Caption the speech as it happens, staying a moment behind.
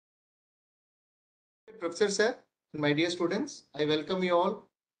Professor Sir, my dear students, I welcome you all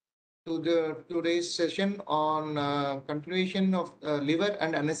to the today's session on continuation of liver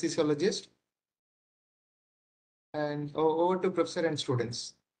and anesthesiologist. And over to Professor and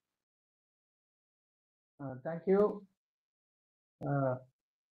students. Thank you.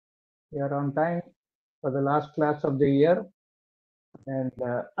 We are on time for the last class of the year, and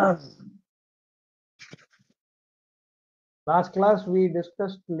last class we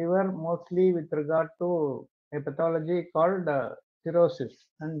discussed liver mostly with regard to a pathology called cirrhosis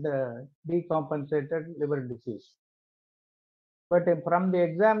and decompensated liver disease. But from the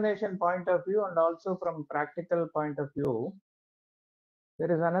examination point of view and also from practical point of view,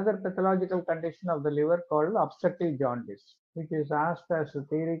 there is another pathological condition of the liver called obstructive jaundice, which is asked as a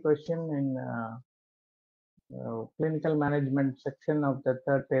theory question in clinical management section of the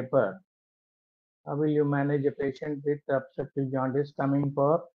third paper. How will you manage a patient with obstructive jaundice coming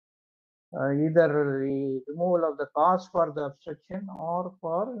for either the removal of the cause for the obstruction or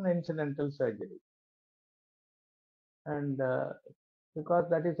for an incidental surgery? And because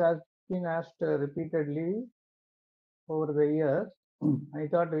that has been asked repeatedly over the years, I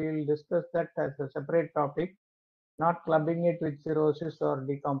thought we will discuss that as a separate topic, not clubbing it with cirrhosis or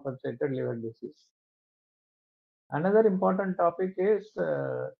decompensated liver disease. Another important topic is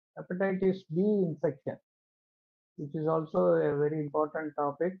hepatitis B infection, which is also a very important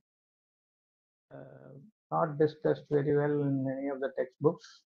topic, not discussed very well in many of the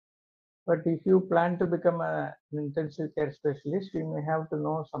textbooks. But if you plan to become an intensive care specialist, you may have to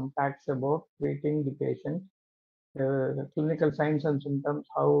know some facts about treating the patient, the clinical signs and symptoms,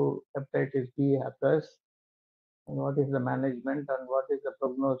 how hepatitis B occurs, and what is the management and what is the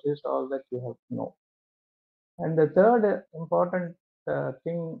prognosis, all that you have to know. And the third important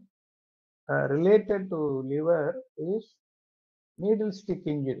thing related to liver is needle stick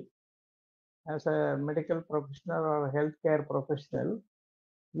injury. As a medical professional or a healthcare professional,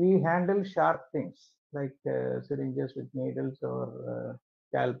 we handle sharp things like syringes with needles or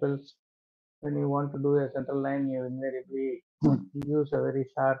scalpels. When you want to do a central line, you invariably use a very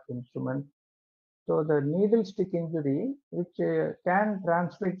sharp instrument. So the needle stick injury, which can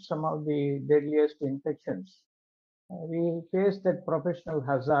transmit some of the deadliest infections, we face that professional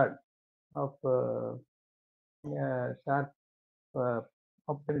hazard of sharp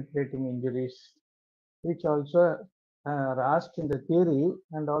penetrating injuries, which also are asked in the theory,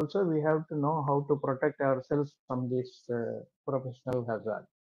 and also we have to know how to protect ourselves from this professional hazard.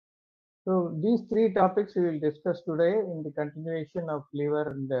 So these three topics we will discuss today in the continuation of liver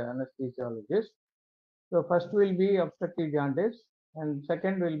and anesthesiologist. So first will be obstructive jaundice, and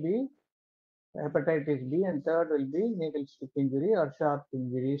second will be hepatitis B, and third will be needle stick injury or sharp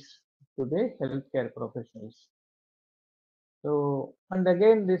injuries to the healthcare professionals. So, and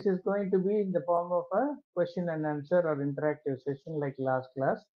again, this is going to be in the form of a question and answer or interactive session like last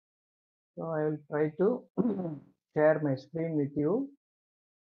class. So I will try to share my screen with you.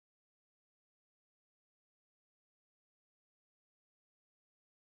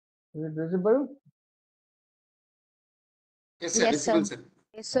 Is it visible? Yes, sir. Yes, Visible, sir. sir.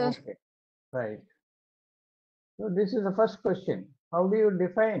 Yes, sir. Okay, right. So this is the first question. How do you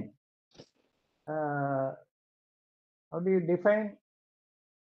define?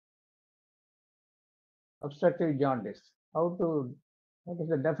 Obstructive jaundice? What is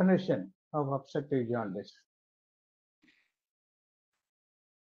the definition of obstructive jaundice?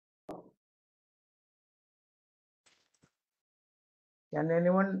 Can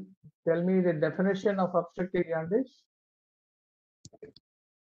anyone tell me the definition of obstructive jaundice?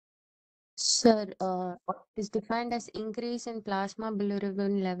 Sir, is defined as increase in plasma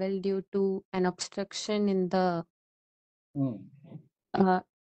bilirubin level due to an obstruction in the uh,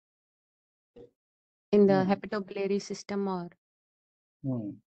 hepatobiliary system or.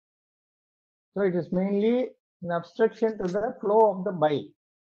 So it is mainly an obstruction to the flow of the bile.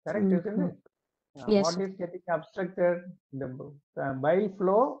 Correct, isn't it? Yes, what sir. is getting obstructed? The bile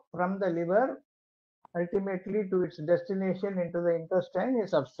flow from the liver ultimately to its destination into the intestine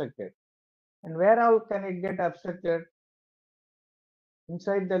is obstructed. And where else can it get obstructed?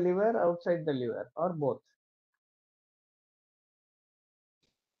 Inside the liver, outside the liver, or both?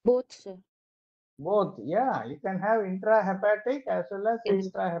 Both, sir. Both, yeah. You can have intrahepatic as well as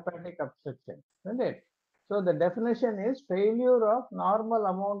extrahepatic obstruction, isn't it? So the definition is failure of normal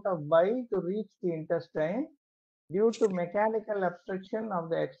amount of bile to reach the intestine due to mechanical obstruction of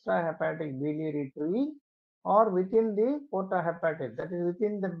the extrahepatic biliary tree or within the portahepatic, that is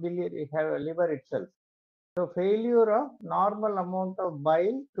within the biliary liver itself. So failure of normal amount of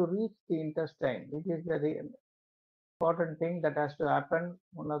bile to reach the intestine, which is the important thing that has to happen.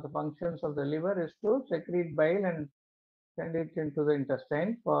 One of the functions of the liver is to secrete bile and send it into the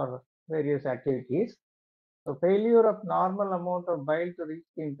intestine for various activities. So failure of normal amount of bile to reach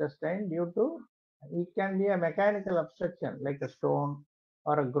the intestine due to it can be a mechanical obstruction like a stone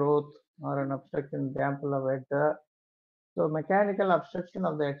or a growth or an obstruction in the ample of Edgar. So mechanical obstruction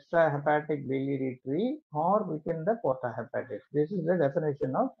of the extrahepatic biliary tree or within the porta hepatis. This is the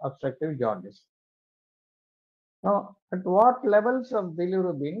definition of obstructive jaundice. Now, at what levels of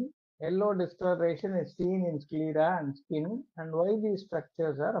bilirubin yellow discoloration is seen in sclera and skin, and why these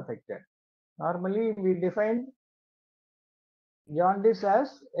structures are affected? Normally, we define jaundice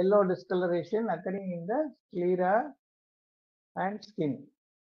as yellow discoloration occurring in the sclera and skin,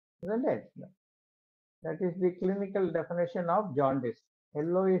 isn't it? That is the clinical definition of jaundice.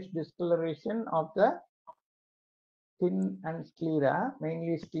 Yellowish discoloration of the skin and sclera,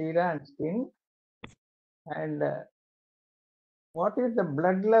 mainly sclera and skin. And what is the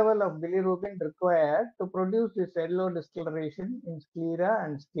blood level of bilirubin required to produce this yellow discoloration in sclera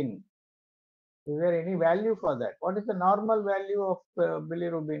and skin? Is there any value for that? What is the normal value of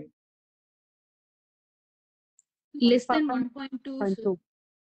bilirubin? Less than 1.2, sir.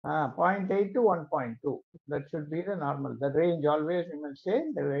 0.8 to 1.2. That should be the normal. The range always we must say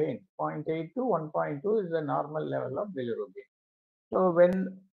the range. 0.8 to 1.2 is the normal level of bilirubin. So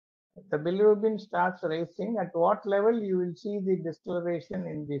when the bilirubin starts rising, at what level you will see the discoloration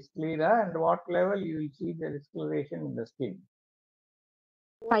in the sclera and what level you will see the discoloration in the skin?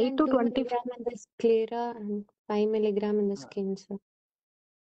 5 to 25 in the sclera and 5 milligram in the skin, sir.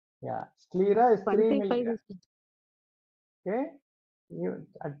 Yeah, sclera is 3 25 milligrams. is Okay,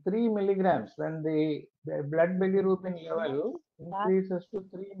 at 3 milligrams, when the blood bilirubin level increases to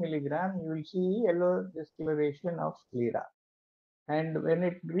 3 milligram, you will see yellow discoloration of sclera. And when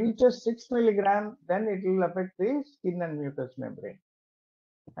it reaches 6 milligram, then it will affect the skin and mucous membrane.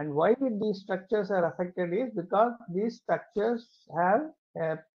 And why these structures are affected is because these structures have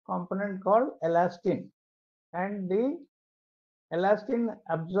a component called elastin, and the elastin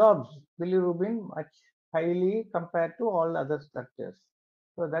absorbs bilirubin much highly compared to all other structures.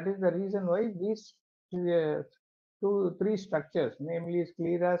 So that is the reason why these three structures, namely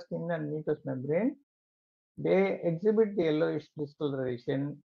sclera, skin, and mucous membrane, they exhibit the yellowish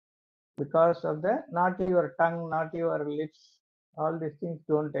discoloration because of the not your tongue, not your lips, all these things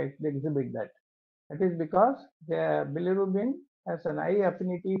don't exhibit that. That is because the bilirubin has an high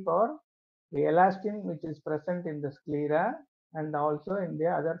affinity for the elastin which is present in the sclera and also in the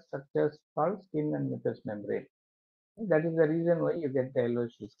other structures called skin and mucous membrane. That is the reason why you get the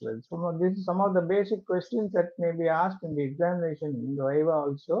yellowish discoloration. So this is some of the basic questions that may be asked in the examination in the Viva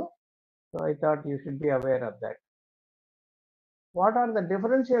also. So I thought you should be aware of that. What are the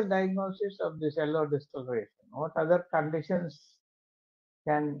differential diagnosis of this yellow discoloration? What other conditions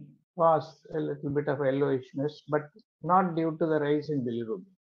can cause a little bit of yellowishness, but not due to the rise in bilirubin?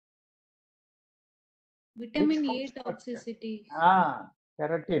 Vitamin A toxicity.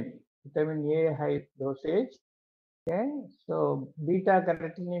 Keratin, vitamin A high dosage. Okay, so beta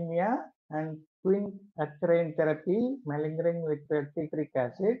carotenemia and twin acrine therapy, malingering with citric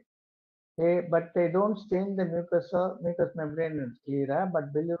acid. But they don't stain the mucous membrane and sclera,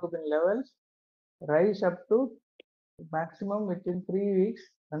 but bilirubin levels rise up to maximum within 3 weeks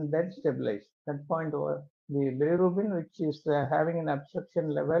and then stabilize. That point over the bilirubin, which is having an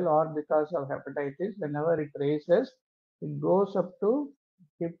obstruction level or because of hepatitis, whenever it raises, it goes up to,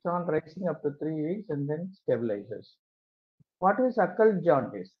 keeps on rising up to 3 weeks and then stabilizes. What is occult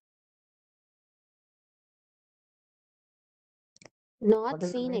jaundice? not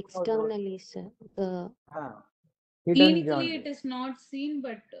seen externally, sir. Hidden Clinically, jaundice. it is not seen,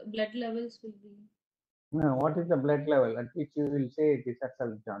 but blood levels will be. What is the blood level at which you will say it is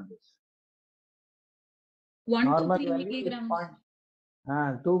occult jaundice? 1 Normal to 3 value milligrams.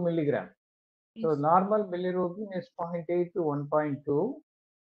 is 2 milligram. So Yes. normal bilirubin is 0.8 to 1.2,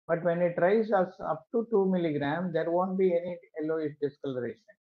 but when it rises up to 2 milligram, there won't be any yellowish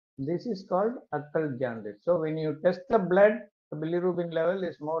discoloration. This is called occult jaundice. So when you test the blood, the bilirubin level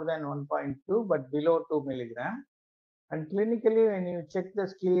is more than 1.2, but below 2 milligram. And clinically, when you check the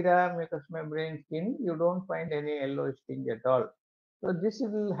sclera, mucous membrane, skin, you don't find any yellowish thing at all. So this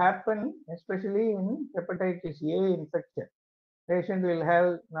will happen especially in hepatitis A infection. Patient will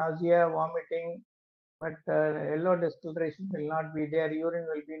have nausea, vomiting, but yellow discoloration will not be there. Urine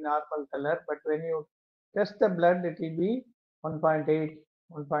will be normal color, but when you test the blood, it will be 1.8,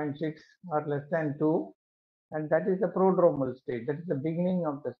 1.6 or less than 2. and that is the prodromal stage. That is the beginning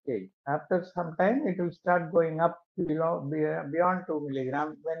of the stage. After some time, it will start going up beyond 2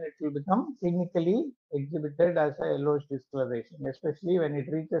 milligram, when it will become clinically exhibited as a yellowish discoloration, especially when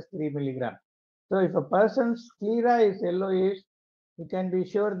it reaches 3 milligram. So if a person's sclera is yellowish, you can be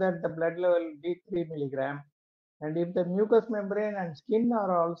sure that the blood level will be 3 milligram. And if the mucous membrane and skin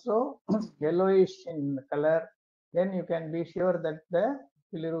are also yellowish in color, then you can be sure that the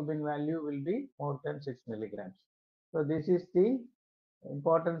bilirubin value will be more than 6 milligrams. So this is the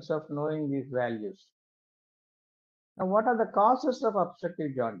importance of knowing these values. Now, what are the causes of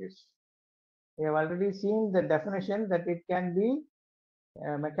obstructive jaundice? We have already seen the definition that it can be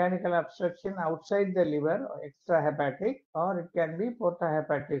mechanical obstruction outside the liver, extrahepatic, or it can be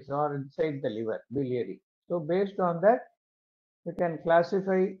portahepatis or inside the liver, biliary. So based on that, you can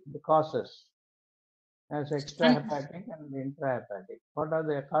classify the causes as extrahepatic and intrahepatic. What are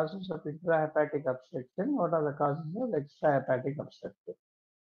the causes of intrahepatic obstruction? What are the causes of extrahepatic obstruction?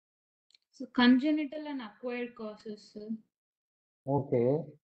 So congenital and acquired causes, sir. Okay.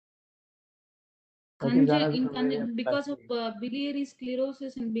 That is another way of Because of classifying. biliary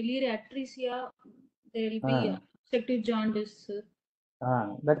sclerosis and biliary atresia, there will be obstructive jaundice, sir.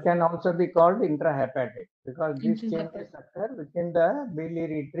 That can also be called intrahepatic, because these changes Intrahepatic. occur within the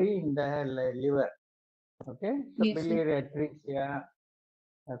biliary tree in the liver. Okay, so Yes, sir. biliary atresia,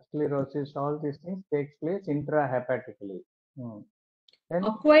 sclerosis, all these things takes place intrahepatically. Then,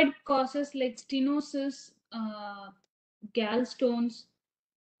 Acquired causes like stenosis, gallstones.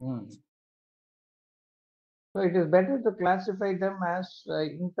 so it is better to classify them as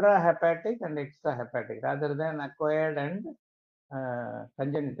intrahepatic and extrahepatic rather than acquired and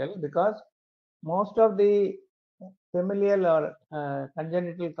congenital, because most of the familial or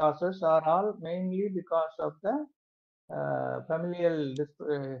congenital causes are all mainly because of the familial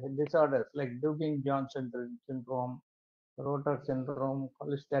disorders like Dubin-Johnson syndrome, Rotor syndrome,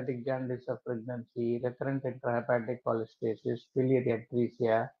 cholestatic jaundice of pregnancy, recurrent intrahepatic cholestasis, biliary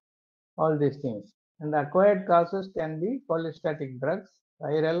atresia, all these things. And the acquired causes can be cholestatic drugs,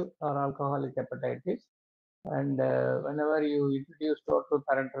 viral or alcoholic hepatitis. And whenever you introduce total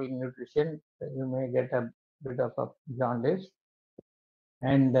parenteral nutrition, you may get a bit of a jaundice,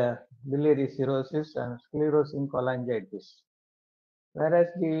 and biliary cirrhosis and sclerosing cholangitis. Whereas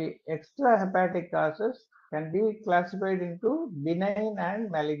the extrahepatic causes can be classified into benign and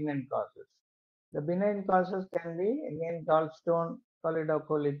malignant causes. The benign causes can be again gallstone,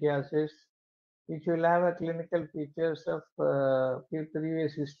 cholelocholithiasis, which will have a clinical features of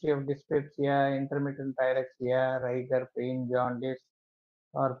previous history of dyspepsia, intermittent pyrexia, rigor, pain, jaundice,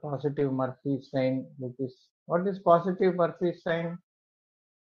 or positive Murphy sign, which is, what is positive Murphy sign?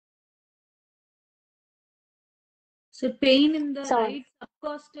 So pain in the So, right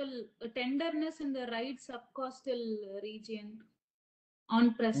subcostal, tenderness in the right subcostal region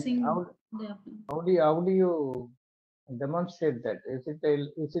on pressing the. How do you demonstrate that? Is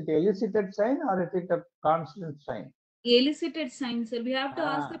it elicited sign or is it a constant sign? Elicited signs, sir. We have to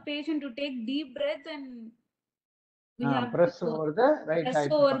ask the patient to take deep breath, and we have press to over the right press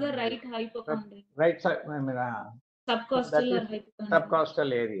over the hypochondrial. right hypochondrial. Right side, I mean, Subcostal that or is hypochondrial.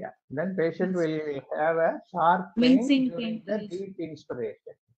 subcostal area. Then patient will have a sharp pain Mincing during pain, the yes. deep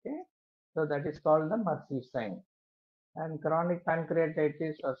inspiration. Okay, so that is called the Murphy sign. And chronic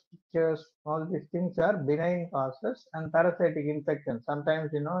pancreatitis or strictures, all these things are benign causes, and parasitic infections.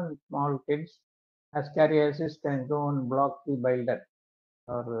 Sometimes, in small kids, ascariasis can go and block the bile duct,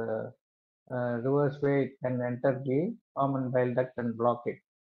 or reverse way it can enter the common bile duct and block it.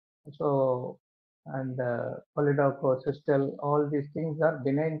 So, and polydococystal, all these things are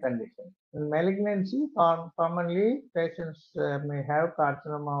benign conditions. In malignancy, commonly patients may have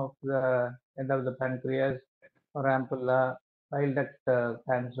carcinoma of the end of the pancreas, or ampulla, bile duct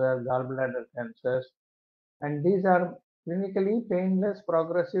cancer, gallbladder cancers, and these are clinically painless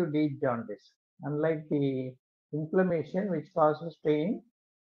progressive deep jaundice. Unlike the inflammation which causes pain,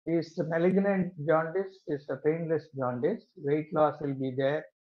 this malignant jaundice is a painless jaundice. Weight loss will be there,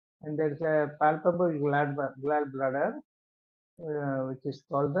 and there is a palpable gallbladder, which is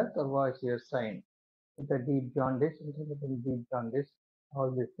called the Courvoisier sign. The deep jaundice, intermittent deep jaundice,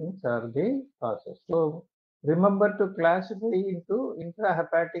 all these things are the causes. So remember to classify into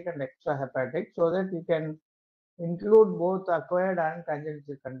intrahepatic and extrahepatic so that you can include both acquired and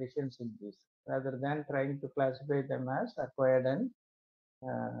congenital conditions in this, rather than trying to classify them as acquired and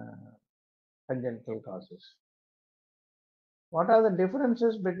congenital causes. What are the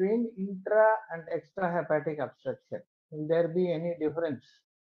differences between intra and extrahepatic obstruction? Will there be any difference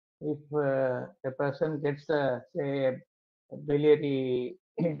if a person gets say a biliary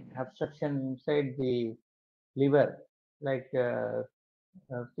obstruction inside the liver, like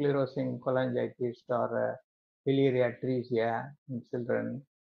sclerosing cholangitis or biliary atresia in children.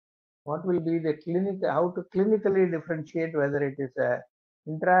 What will be the how to clinically differentiate whether it is a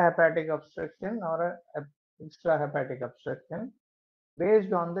intrahepatic obstruction or a extrahepatic obstruction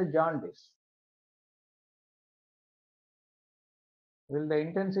based on the jaundice? Will the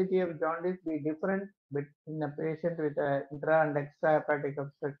intensity of jaundice be different in a patient with an intra and extrahepatic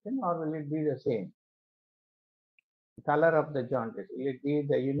obstruction, or will it be the same? The color of the jaundice, will it be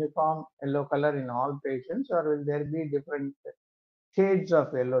the uniform yellow color in all patients, or will there be different shades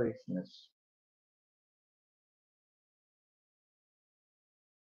of yellowishness?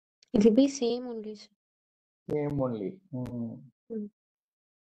 It will be same only, sir. Same only. Mm.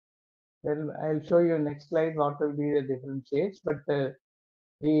 Then I'll show you next slide what will be the different shades, but the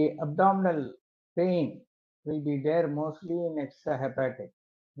abdominal pain will be there mostly in extrahepatic,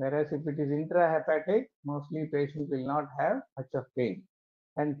 whereas if it is intrahepatic, mostly patient will not have much of pain.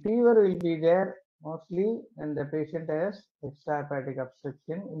 And fever will be there mostly when the patient has extrahepatic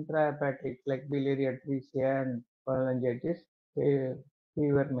obstruction. Intrahepatic, like biliary atresia and cholangitis,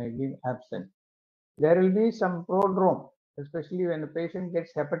 fever may be absent. There will be some prodrome, especially when a patient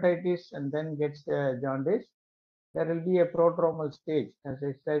gets hepatitis and then gets jaundice. There will be a prodromal stage. As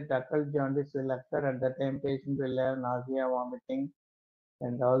I said, occult jaundice will occur. At that time, patient will have nausea, vomiting,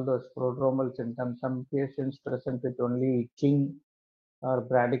 and all those prodromal symptoms. Some patients present with only itching or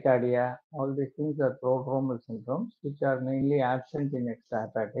bradycardia. All these things are prodromal symptoms, which are mainly absent in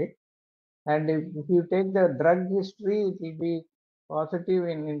extrahepatic. And if you take the drug history, it will be positive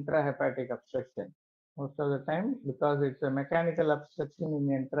in intrahepatic obstruction most of the time, because it's a mechanical obstruction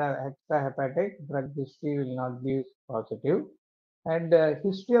in extrahepatic. Drug history will not be positive, and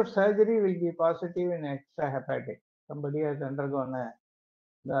history of surgery will be positive in extrahepatic. Somebody has undergone a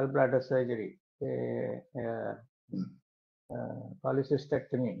gallbladder surgery,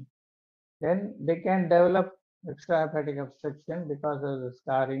 cholecystectomy, then they can develop extrahepatic obstruction because of the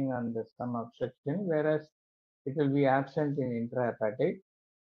scarring on the stomach obstruction, whereas it will be absent in intrahepatic.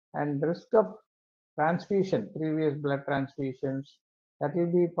 And risk of transfusion, previous blood transfusions, that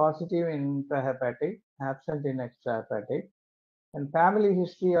will be positive in intrahepatic, absent in extrahepatic. And family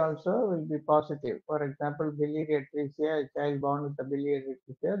history also will be positive. For example, biliary atresia, a child born with a biliary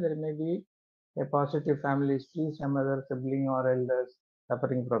atresia, there may be a positive family history, some other sibling or elders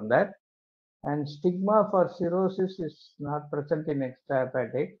suffering from that. And stigma for cirrhosis is not present in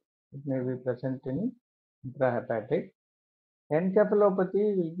extrahepatic. It may be present in intrahepatic.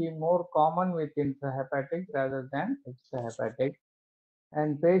 Encephalopathy will be more common with intrahepatic rather than extrahepatic.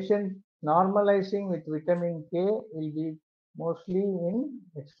 And patient normalizing with vitamin K will be mostly in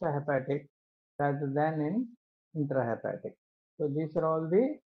extrahepatic rather than in intrahepatic. So these are all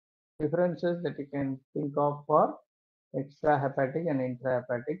the differences that you can think of for extrahepatic and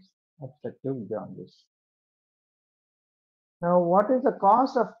intrahepatic obstructive jaundice. Now, what is the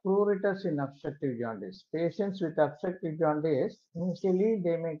cause of pruritus in obstructive jaundice? Patients with obstructive jaundice, initially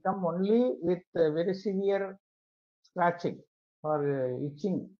they may come only with very severe scratching or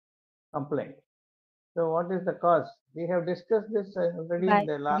itching complaint. So, what is the cause? We have discussed this already in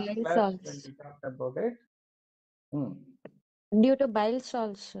the last Bile class when salts. we talked about it. Due to bile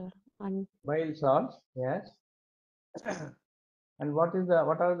salts, sir. And Bile salts, yes. And what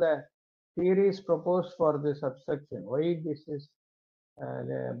are the theories proposed for this obstruction? Why this is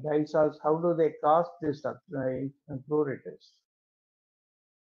the bile salts? How do they cause this pruritus?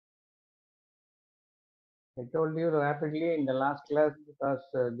 I told you rapidly in the last class because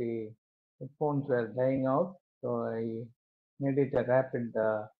the phones were dying out, so I made it a rapid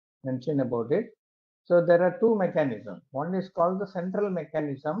mention about it. So there are two mechanisms. One is called the central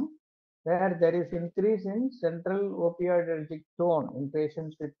mechanism, where there is increase in central opioidergic tone in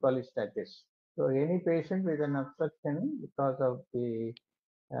patients with cholestasis. So any patient with an obstruction because of the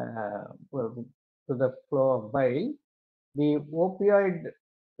to the flow of bile, the opioid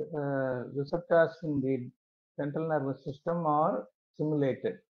receptors in the central nervous system are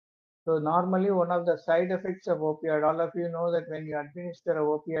stimulated. So normally one of the side effects of opioid, all of you know that when you administer a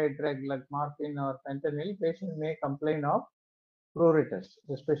opioid drug like morphine or fentanyl, patient may complain of pruritus,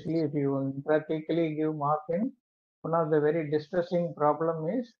 especially if you intrathecally give morphine. One of the very distressing problem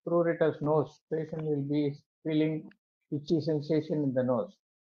is pruritus nose. Patient will be feeling itchy sensation in the nose.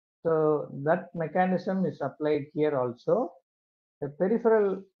 So that mechanism is applied here also. The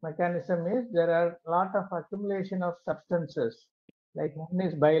peripheral mechanism is there are a lot of accumulation of substances, like one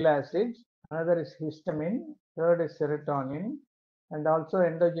is bile acids, another is histamine, third is serotonin, and also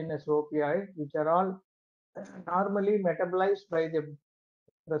endogenous opioid, which are all normally metabolized by the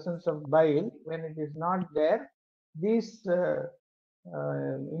presence of bile. When it is not there, these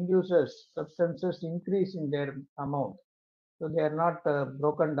induces substances increase in their amount, so they are not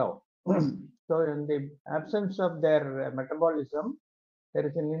broken down. So in the absence of their metabolism, there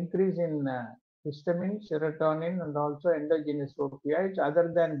is an increase in histamine, serotonin, and also endogenous opioids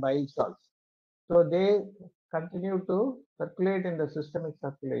other than bile salts. So they continue to circulate in the systemic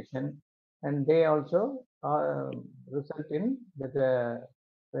circulation, and they also result in the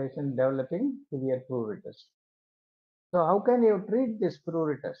patient developing severe pruritus. So how can you treat this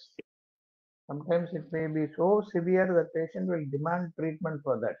pruritus? Sometimes it may be so severe the patient will demand treatment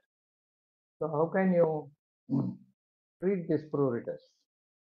for that. So how can you treat this pruritus?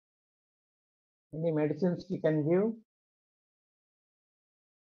 Any medicines you can give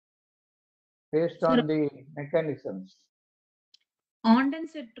based on the mechanisms?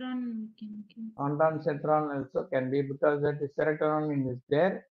 Ondansetron can give. Ondansetron also can be, because that is serotonin is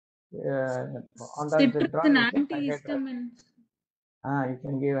there. Citrus Ondansetron an is a psychiatric. antihistamine. You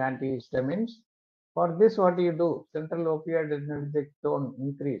can give antihistamines. For this, what do you do? Central opioid analgesic tone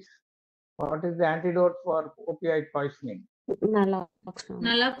increase. What is the antidote for opioid poisoning? Naloxone.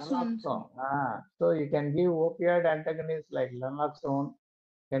 Naloxone. So you can give opioid antagonists like naloxone,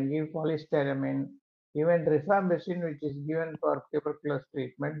 can give polystyrene, even rifampicin, which is given for tuberculosis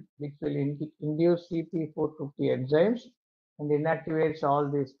treatment, which will induce CP450 enzymes and inactivates all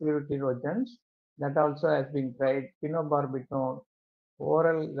these pyruvatirogens. That also has been tried. Phenobarbital,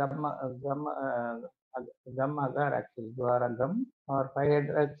 oral gum agar actually, guar gum, or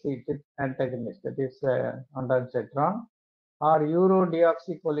 5-hydroxy antagonist, that is ondansetron, or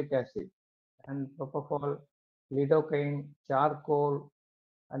urodeoxycholic acid, and propofol, lidocaine, charcoal,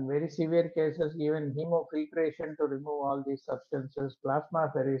 and very severe cases, even hemofiltration to remove all these substances,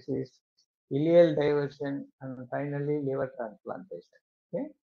 plasmapheresis, ileal diversion, and finally liver transplantation. Okay,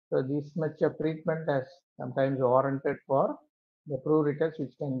 so this much of treatment is sometimes warranted for the pruritus,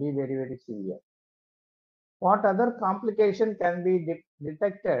 which can be very, very severe. What other complication can be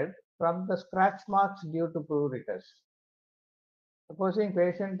detected from the scratch marks due to pruritus? Supposing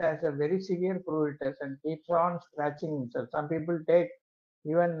patient has a very severe pruritus and keeps on scratching himself. Some people take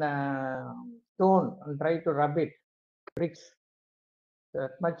even stone and try to rub it, bricks.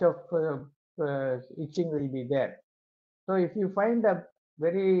 That much of itching will be there. So if you find a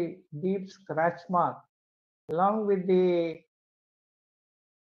very deep scratch mark along with the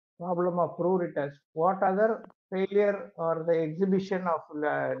problem of pruritus, what other failure or the exhibition of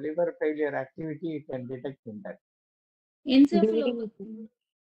liver failure activity you can detect in that? Encephalopathy.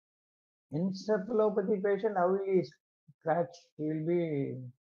 Encephalopathy patient, how will he scratch? He will be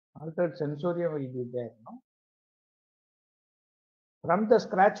altered sensorium will be there. No? From the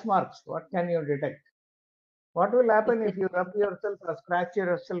scratch marks, what can you detect? What will happen if you rub yourself or scratch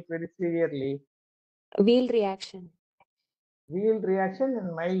yourself very severely? Wheel reaction. Wheel reaction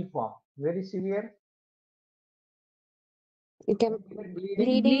in mild form. Very severe? You can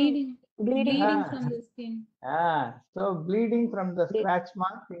Bleeding. bleeding From the skin. So bleeding from the scratch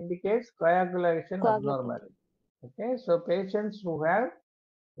mark indicates coagulation abnormality. Okay, so patients who have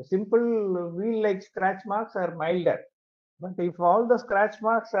simple wheel-like scratch marks are milder. But if all the scratch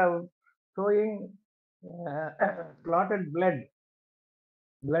marks are showing clotted blood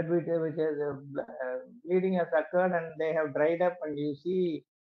which is bleeding has occurred and they have dried up, and you see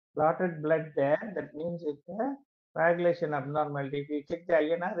clotted blood there, that means it's a coagulation abnormality. If you check the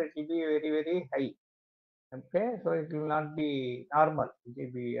INR, it will be very, very high. Okay, so it will not be normal, it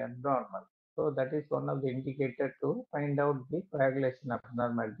will be abnormal. So that is one of the indicators to find out the coagulation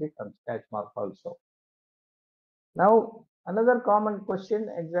abnormality from scratch mark also. Now, another common question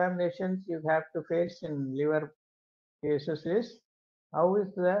examinations you have to face in liver cases is, how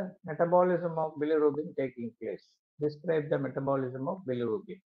is the metabolism of bilirubin taking place? Describe the metabolism of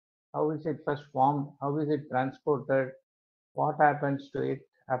bilirubin. How is it first formed? How is it transported? What happens to it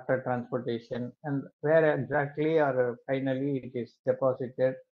after transportation? And where exactly or finally it is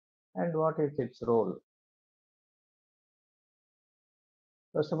deposited? And what is its role?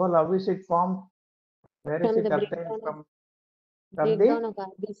 First of all, how is it formed? Where is from it the obtained from? breakdown of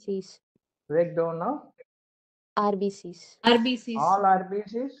RBCs. Breakdown of RBCs. all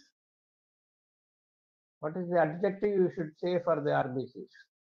RBCs. What is the adjective you should say for the RBCs?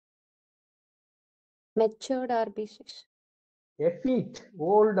 Matured RBCs. Effete,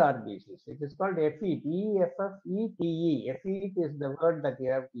 old RBCs. It is called effete, E-F-F-E-T-E. Effete is the word that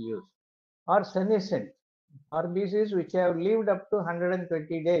you have to use. Or senescent, RBCs which have lived up to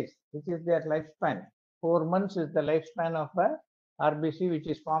 120 days, which is their lifespan. 4 months is the lifespan of a RBC which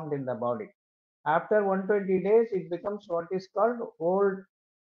is formed in the body. After 120 days, it becomes what is called old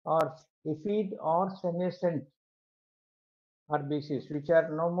or effete or senescent RBCs, which are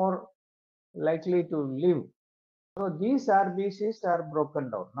no more likely to live. So these RBCs are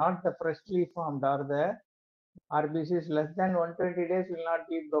broken down, not the freshly formed or the RBCs less than 120 days will not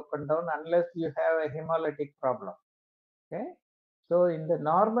be broken down unless you have a hemolytic problem. Okay. So in the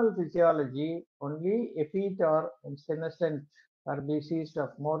normal physiology, only effete or senescent RBCs of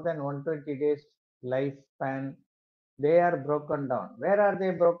more than 120 days lifespan, they are broken down. Where are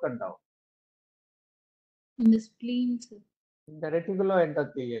they broken down? In the spleen, sir. In the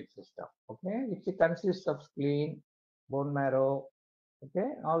reticuloendothelial system, okay, which consists of spleen, bone marrow, okay,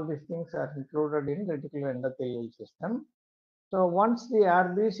 all these things are included in reticuloendothelial system. So once the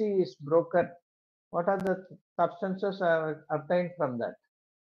RBC is broken, what are the substances are obtained from that?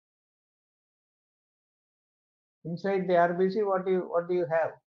 Inside the RBC, what do you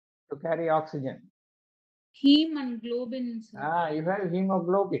have to carry oxygen? Heme and globin, sir. You have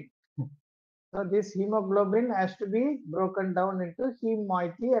hemoglobin. So this hemoglobin has to be broken down into heme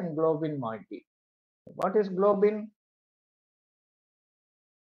moiety and globin moiety. What is globin?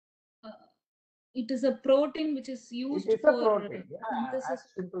 It is a protein which is used It is a for protein. As synthesis.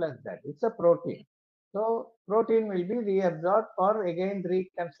 simple as that. It's a protein. So protein will be reabsorbed for again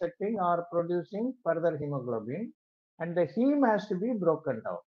reconstructing or producing further hemoglobin, and the heme has to be broken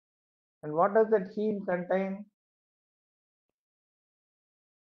down. And what does that heme contain?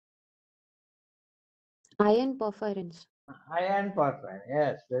 Iron porphyrins. Iron porphyrin.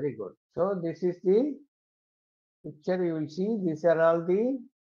 Yes, very good. So this is the picture you will see. These are all the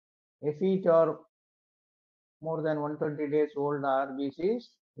effete or more than 120 days old RBCs,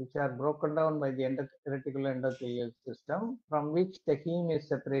 which are broken down by the reticuloendothelial system, from which the heme is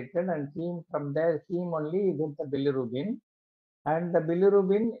separated, and from there heme only you get the bilirubin, and the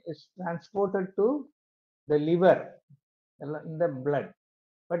bilirubin is transported to the liver in the blood,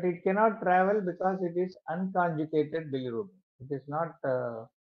 but it cannot travel because it is unconjugated bilirubin. It is not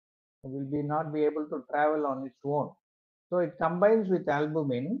not be able to travel on its own. So it combines with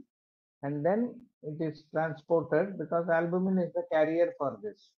albumin, and then it is transported because albumin is the carrier for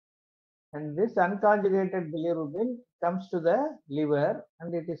this. And this unconjugated bilirubin comes to the liver,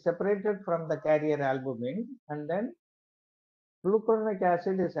 and it is separated from the carrier albumin, and then glucuronic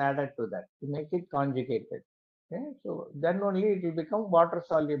acid is added to that to make it conjugated. Okay, so then only it will become water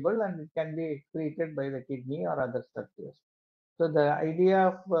soluble and it can be excreted by the kidney or other structures. So the idea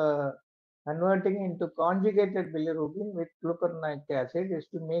of converting into conjugated bilirubin with glucuronic acid is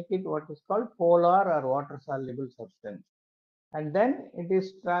to make it what is called polar or water soluble substance, and then it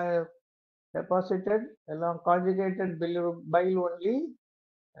is deposited along conjugated bilirubin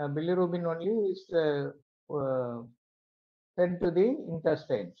only is sent to the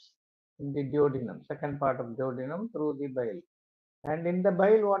intestines in the duodenum, second part of duodenum through the bile. And in the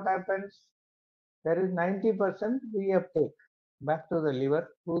bile, what happens? There is 90% reuptake back to the liver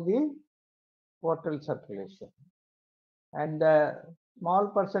through the portal circulation. And the small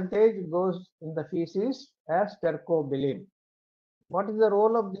percentage goes in the feces as stercobilin. What is the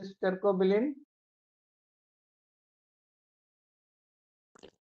role of this stercobilin?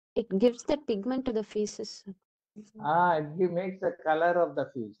 It gives that pigment to the feces. It makes the color of the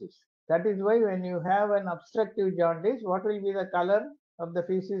feces. That is why when you have an obstructive jaundice, what will be the color of the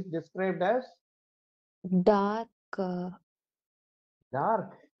feces described as? Dark.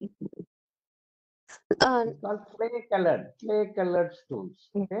 Dark. Uh, It's called clay-colored stools.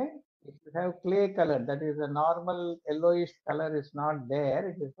 Okay. If you have clay color, that is a normal yellowish color is not there.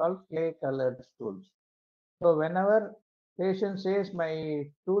 It is called clay-colored stools. So whenever patient says my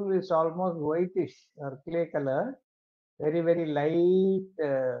stool is almost whitish or clay color, very light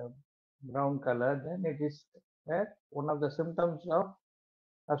brown color, then it is one of the symptoms of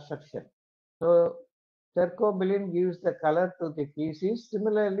obstruction. So stercobilin gives the color to the feces.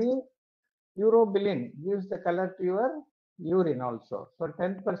 Similarly, urobilin gives the color to your urine also. So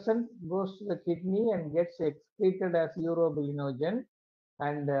 10% goes to the kidney and gets excreted as urobilinogen,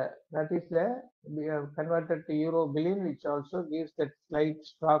 and that is we have converted to urobilin, which also gives that slight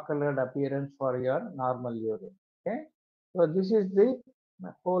straw colored appearance for your normal urine. Okay, so this is the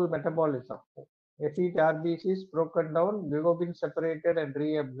whole metabolism. Effete RBCs broken down, bilirubin separated and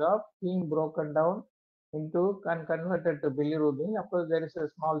reabsorbed, heme broken down into and converted to bilirubin. Of course, there is a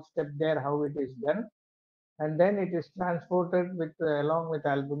small step there how it is done, and then it is transported with along with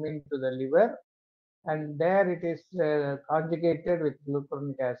albumin to the liver, and there it is conjugated with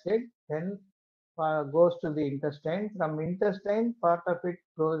glucuronic acid, then goes to the intestine. From intestine, part of it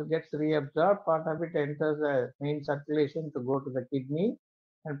gets reabsorbed, part of it enters the main circulation to go to the kidney,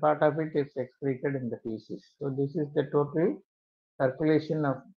 and part of it is excreted in the feces. So this is the total circulation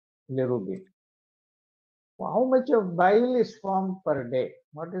of bilirubin. How much of bile is formed per day?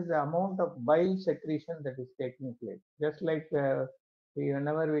 What is the amount of bile secretion that is taking place? Just like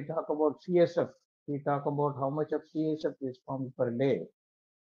whenever we talk about CSF, we talk about how much of CSF is formed per day.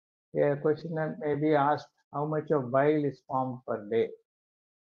 A question may be asked, how much of bile is formed per day?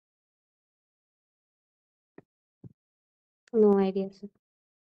 No idea, sir.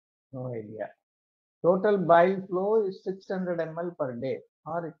 No idea. Total bile flow is 600 ml per day,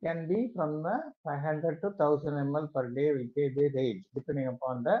 or it can be from the 500 to 1000 ml per day will be the range, depending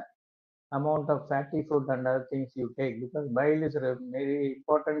upon the amount of fatty food and other things you take, because bile is very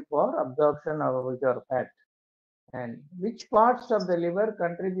important for absorption of your fat. And which parts of the liver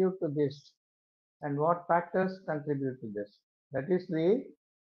contribute to this, and what factors contribute to this? That is the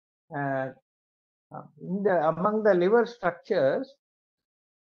among the liver structures,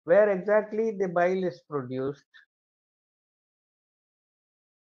 where exactly the bile is produced.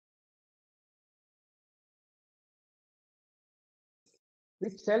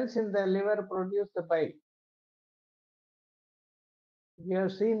 Which cells in the liver produce the bile? We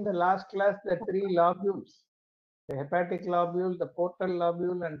have seen the last class the three lobules, the hepatic lobule, the portal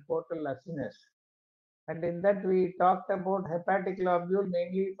lobule, and portal acinus. And in that we talked about hepatic lobule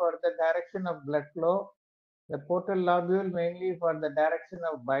mainly for the direction of blood flow, the portal lobule mainly for the direction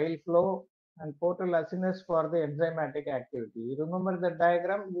of bile flow, and portal acinus for the enzymatic activity. You remember the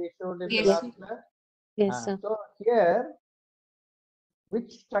diagram we showed in the Yes, last sir. class? Yes, sir. So here,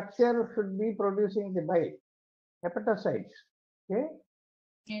 which structure should be producing the bile? Hepatocytes. Okay.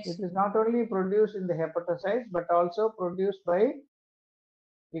 Yes. It is not only produced in the hepatocytes but also produced by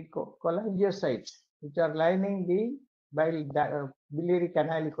the cholangiocytes, which are lining the biliary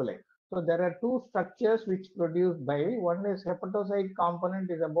canaliculi. So there are two structures which produce bile. One is hepatocyte component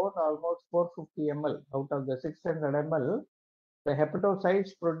is about almost 450 ml out of the 600 ml. The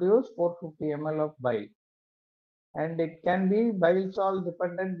hepatocytes produce 450 ml of bile, and it can be bile salt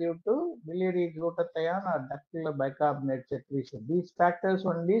dependent due to biliary glutathione or ductal bicarbonate secretion. These factors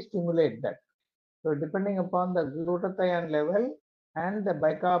only stimulate that. So depending upon the glutathione level and the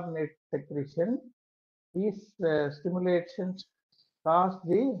bicarbonate secretion, these stimulations cause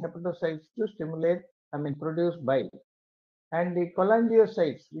the hepatocytes to produce bile. And the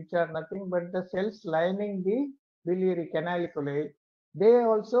cholangiocytes, which are nothing but the cells lining the biliary canaliculi, they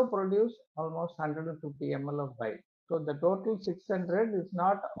also produce almost 150 ml of bile. So the total 600 is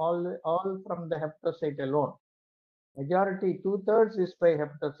not all from the hepatocyte alone. Majority, 2/3 is by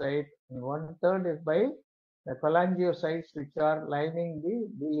hepatocyte and 1/3 is by the cholangiocytes, which are lining the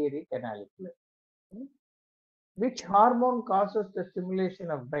biliary canaliculi. Which hormone causes the stimulation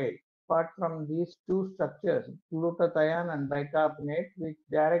of bile? Apart from these two structures, glutathione and bicarbonate, which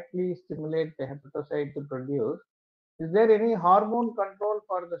directly stimulate the hepatocyte to produce, is there any hormone control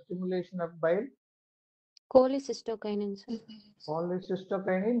for the stimulation of bile? Cholecystokinin, sir.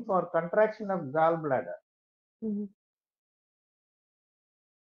 Cholecystokinin for contraction of gallbladder. Mhm.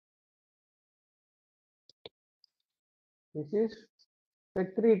 This is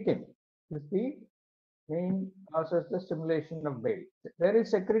secretin. This is the main causes the stimulation of bile. Where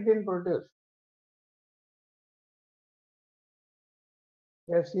is secretin produced?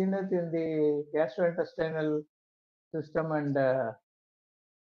 We have seen it in the gastrointestinal system and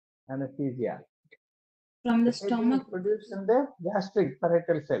anesthesia. From the Secretin stomach. is produced in the gastric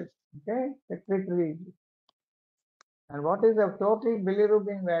parietal cells. Okay, secretory. And what is the total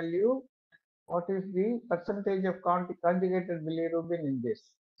bilirubin value? What is the percentage of conjugated bilirubin in this?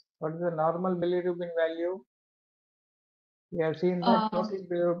 What is the normal bilirubin value? We have seen that total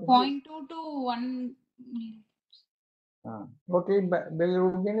bilirubin. 0.2 to 1. Total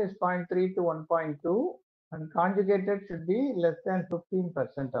bilirubin is 0.3 to 1.2, and conjugated should be less than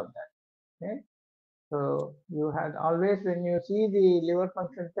 15% of that. Okay. So you had always, when you see the liver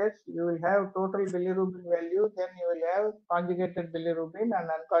function test, you will have total bilirubin value, then you will have conjugated bilirubin and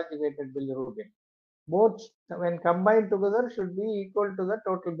unconjugated bilirubin. Both, when combined together, should be equal to the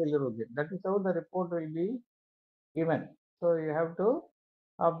total bilirubin. That is how the report will be given. So you have to,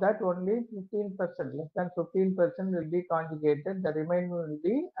 of that only 15%, less than 15% will be conjugated, the remainder will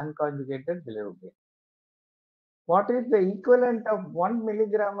be unconjugated bilirubin. What is the equivalent of 1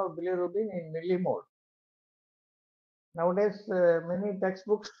 milligram of bilirubin in millimole? Nowadays, many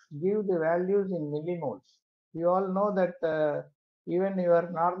textbooks give the values in millimoles. We all know that even your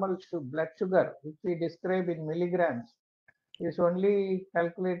normal blood sugar, which we describe in milligrams, is only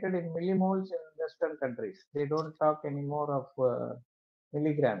calculated in millimoles in Western countries. They don't talk anymore of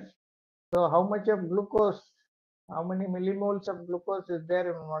milligrams. So how much of glucose, how many millimoles of glucose is there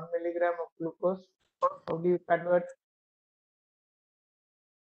in 1 milligram of glucose? How do you convert?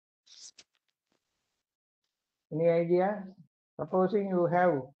 Any idea? Supposing you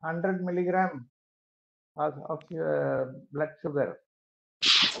have 100 milligram of blood sugar,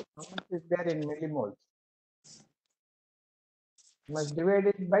 how much is there in millimoles? You must divide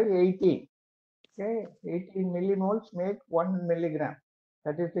it by 18. Okay, 18 millimoles make 1 milligram.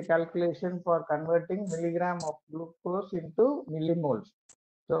 That is the calculation for converting milligram of glucose into millimoles.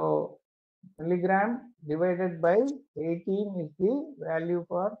 So milligram divided by 18 is the value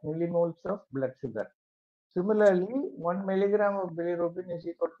for millimoles of blood sugar. Similarly, 1 milligram of bilirubin is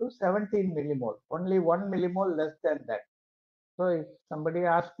equal to 17 millimole, only 1 millimole less than that. So if somebody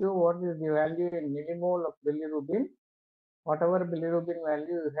asks you what is the value in millimole of bilirubin, whatever bilirubin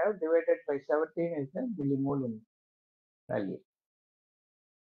value you have divided by 17 is the millimole in value.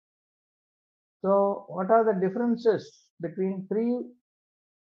 So what are the differences between pre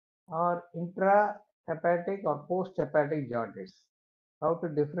or intrahepatic or post-hepatic jaundice? How to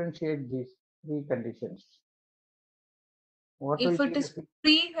differentiate these three conditions? What If will it be is the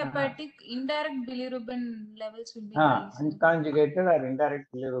pre-hepatic, indirect bilirubin levels will be high. Sir. unconjugated or indirect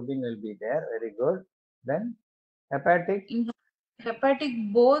bilirubin will be there. Very good. Then hepatic. In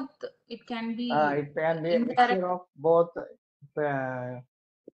hepatic, both it can be. It can be a mixture of both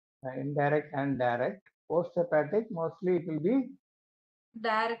indirect and direct. Post-hepatic, mostly it will be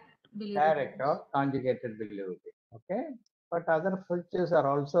Direct bilirubin. direct or conjugated bilirubin. Okay, but other features are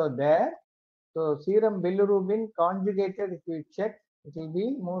also there. So serum bilirubin conjugated, if you check, it will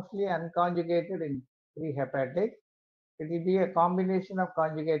be mostly unconjugated in pre-hepatic. It will be a combination of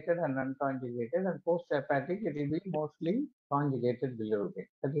conjugated and unconjugated, and post-hepatic it will be mostly conjugated bilirubin.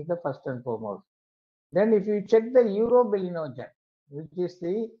 That is the first and foremost. Then if you check the urobilinogen, which is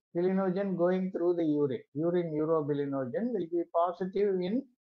the bilinogen going through the urine urobilinogen will be positive in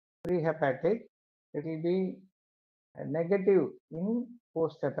pre-hepatic. It will be negative in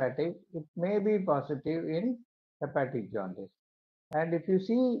post-hepatic. It may be positive in hepatic jaundice. And if you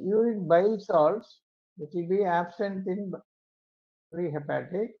see urine bile salts, it will be absent in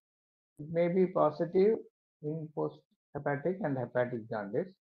pre-hepatic. It may be positive in post-hepatic and hepatic jaundice.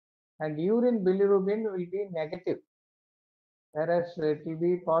 And urine bilirubin will be negative, whereas it will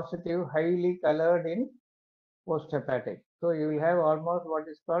be positive, highly colored in post-hepatic. So you will have almost what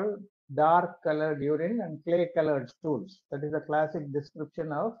is called dark colored urine and clay colored stools. That is a classic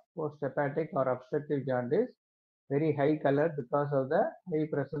description of post-hepatic or obstructive jaundice. Very high color because of the high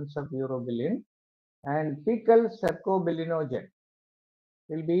presence of urobilin. And fecal cercobilinogen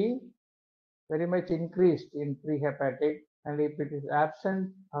will be very much increased in pre-hepatic, and if it is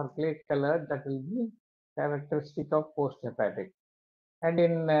absent or clay colored, that will be characteristic of post-hepatic. And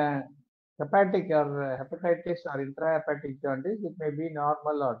in hepatic or hepatitis or intrahepatic jaundice, it may be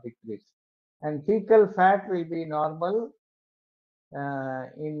normal or decreased. And fecal fat will be normal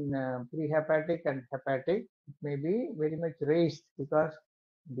in pre-hepatic and hepatic. It may be very much raised because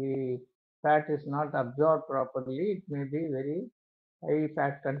the fat is not absorbed properly. It may be very high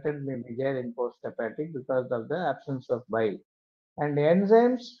fat content may be there in post-hepatic because of the absence of bile. And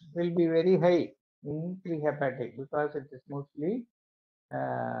enzymes will be very high in pre-hepatic because it is mostly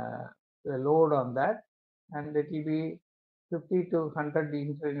the load on that, and it will be 50 to 100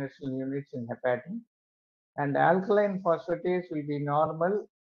 international units in hepatic. And alkaline phosphatase will be normal,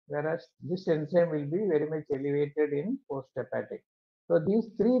 whereas this enzyme will be very much elevated in post-hepatic. So these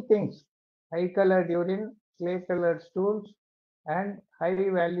three things, high colored urine, clay colored stools, and high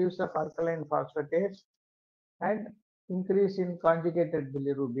values of alkaline phosphatase, and increase in conjugated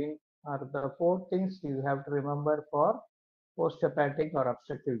bilirubin are the four things you have to remember for post-hepatic or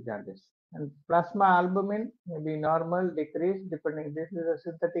obstructive jaundice. And plasma albumin may be normal, decrease, depending. This is a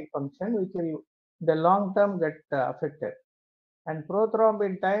synthetic function which will, in the long term, get affected. And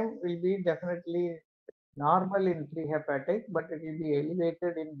prothrombin time will be definitely normal in pre-hepatic, but it will be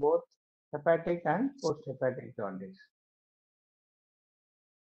elevated in both hepatic and post-hepatic jaundice.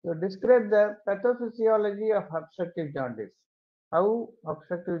 So describe the pathophysiology of obstructive jaundice. How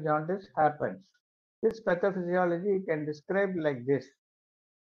obstructive jaundice happens. This pathophysiology can describe like this.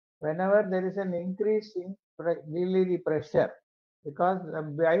 Whenever there is an increase in biliary pressure, because the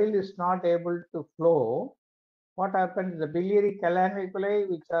bile is not able to flow, what happens? The biliary calaniculae,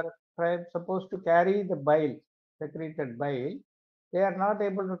 which are supposed to carry the bile, secreted bile, they are not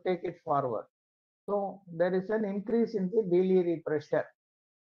able to take it forward. So there is an increase in the biliary pressure,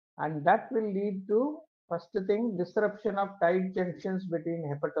 and that will lead to, first thing, disruption of tight junctions between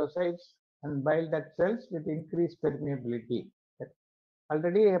hepatocytes and bile duct cells with increased permeability.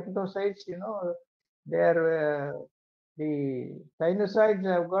 Already hepatocytes, the sinusoids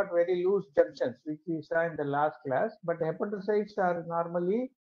have got very loose junctions, which we saw in the last class, but hepatocytes are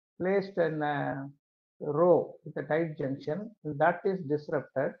normally placed in row with a tight junction, and that is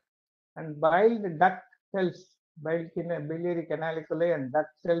disrupted, and bile duct cells, biliary canaliculi and duct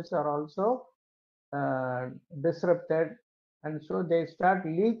cells are also uh, disrupted, and so they start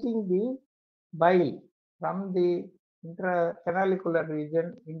leaking the bile from the intracanalicular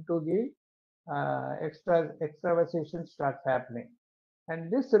region into the extravasation starts happening.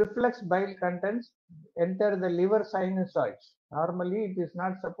 And this reflex bile contents enter the liver sinusoids. Normally, it is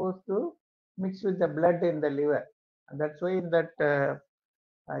not supposed to mix with the blood in the liver. And that's why in that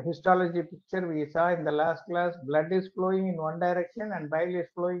histology picture we saw in the last class, blood is flowing in one direction and bile is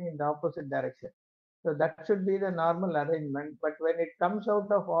flowing in the opposite direction. So that should be the normal arrangement. But when it comes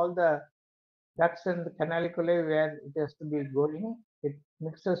out of all the ducts and the canaliculi where it has to be going, it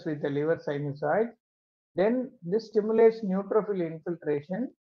mixes with the liver sinusoid. Then this stimulates neutrophil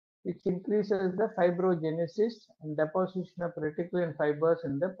infiltration, which increases the fibrogenesis and deposition of reticulin fibers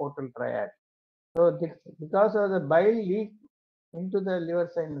in the portal triad. So this, because of the bile leak into the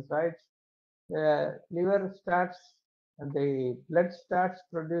liver sinusoids, the liver starts and the blood starts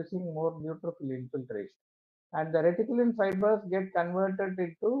producing more neutrophil infiltration. And the reticulin fibers get converted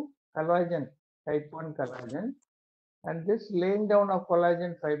into collagen, type 1 collagen, and this laying down of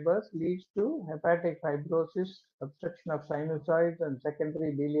collagen fibers leads to hepatic fibrosis, obstruction of sinusoids, and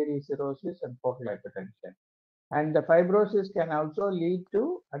secondary biliary cirrhosis and portal hypertension. And the fibrosis can also lead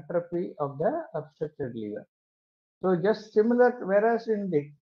to atrophy of the obstructed liver. So just similar, whereas in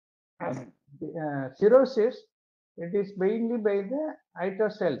the cirrhosis, it is mainly by the ito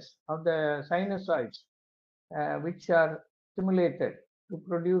cells of the sinusoids which are stimulated to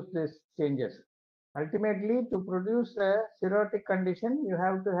produce these changes. Ultimately, to produce a cirrhotic condition, you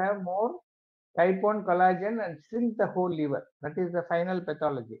have to have more type 1 collagen and shrink the whole liver. That is the final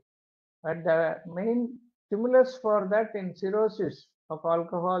pathology. But the main stimulus for that in cirrhosis of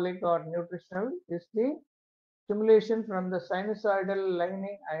alcoholic or nutritional is the stimulation from the sinusoidal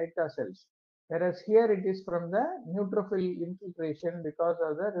lining aorta cells. Whereas here it is from the neutrophil infiltration because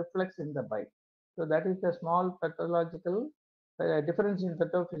of the reflex in the bile. So that is the small pathological difference in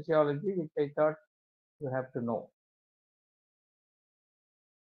pathophysiology which I thought you have to know.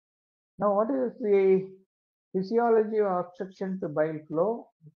 Now, what is the physiology of obstruction to bile flow?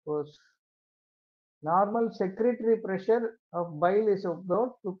 Of course, normal secretory pressure of bile is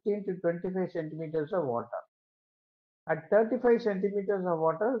about 15 to 25 centimeters of water. At 35 centimeters of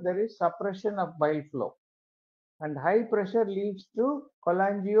water, there is suppression of bile flow. And high pressure leads to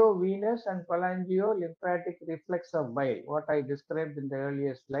cholangiovenous and cholangiolymphatic reflex of bile, what I described in the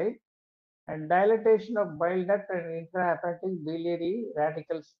earlier slide. And dilatation of bile duct and intrahepatic biliary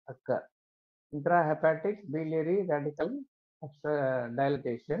radicals occur. Intrahepatic biliary radical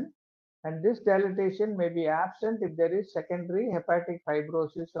dilatation. And this dilatation may be absent if there is secondary hepatic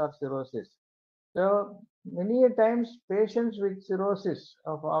fibrosis or cirrhosis. So many a times patients with cirrhosis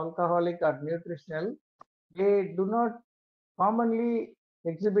of alcoholic or nutritional, they do not commonly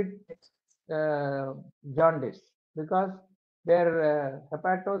exhibit jaundice because their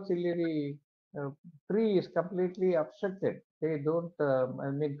hepatociliary tree is completely obstructed. They don't,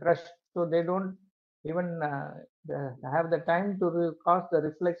 crushed, so they don't even have the time to cause the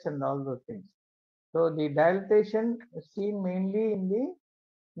reflex and all those things. So the dilatation is seen mainly in the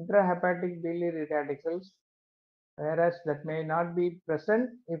intrahepatic biliary radicals, whereas that may not be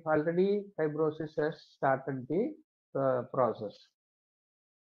present if already fibrosis has started the process.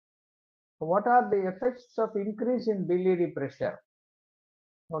 What are the effects of increase in biliary pressure?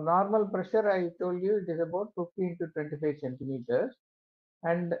 So normal pressure, I told you, it is about 15 to 25 centimeters.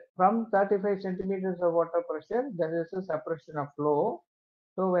 And from 35 centimeters of water pressure, there is a suppression of flow.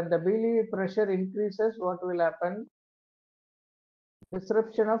 So when the biliary pressure increases, what will happen?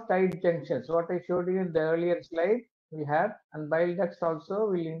 Disruption of tight junctions. What I showed you in the earlier slide, we had, and bile ducts also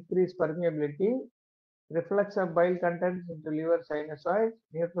will increase permeability, reflux of bile contents into liver sinusoid,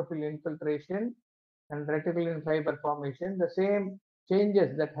 neutrophil infiltration, and reticulin fiber formation. The same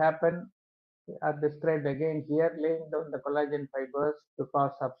changes that happen are described again here, laying down the collagen fibers to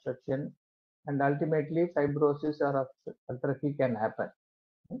cause obstruction, and ultimately fibrosis or atrophy can happen.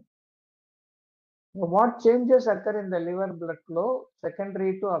 What changes occur in the liver blood flow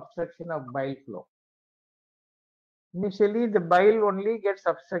secondary to obstruction of bile flow? Initially, the bile only gets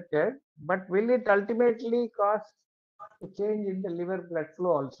obstructed, but will it ultimately cause a change in the liver blood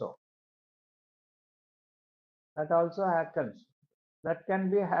flow also? That also happens. That can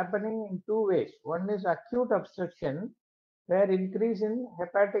be happening in two ways. One is acute obstruction, where increase in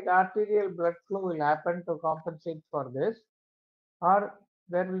hepatic arterial blood flow will happen to compensate for this, or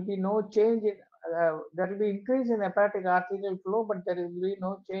there will be no change in, there will be increase in hepatic arterial flow, but there will be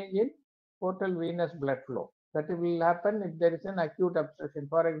no change in portal venous blood flow. That will happen if there is an acute obstruction.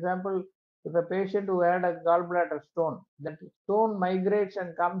 For example, if a patient who had a gallbladder stone, that stone migrates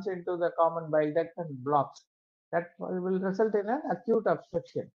and comes into the common bile duct and blocks. That will result in an acute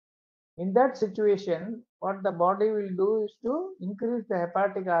obstruction. In that situation, what the body will do is to increase the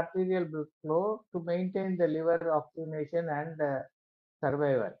hepatic arterial blood flow to maintain the liver oxygenation and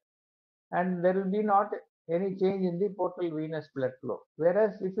survival. And there will be not any change in the portal venous blood flow.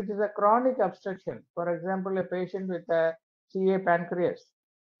 Whereas if it is a chronic obstruction, for example, a patient with a CA pancreas,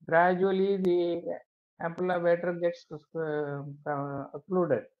 gradually the ampulla vater gets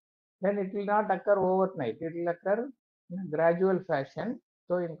occluded. Then it will not occur overnight. It will occur in a gradual fashion.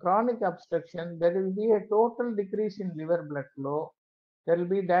 So in chronic obstruction, there will be a total decrease in liver blood flow. There will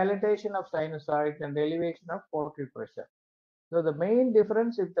be dilatation of sinusoids and elevation of portal pressure. So the main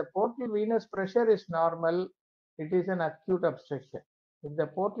difference, if the portal venous pressure is normal, it is an acute obstruction. If the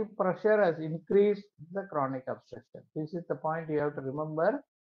portal pressure has increased, it's a chronic obstruction. This is the point you have to remember.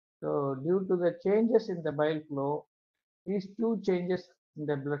 So due to the changes in the bile flow, these two changes in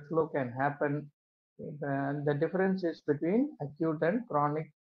the blood flow can happen. And the difference is between acute and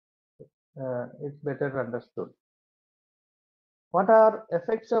chronic is better understood. What are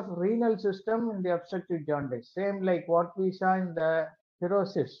effects of renal system in the obstructive jaundice? Same like what we saw in the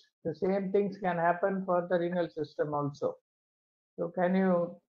cirrhosis. The same things can happen for the renal system also. So can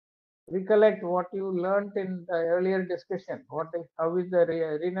you recollect what you learned in the earlier discussion? How is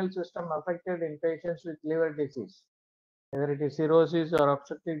the renal system affected in patients with liver disease, whether it is cirrhosis or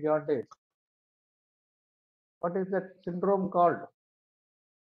obstructive jaundice? What is that syndrome called?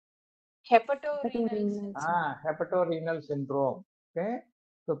 Hepatorenal. Hepatorenal syndrome. Okay,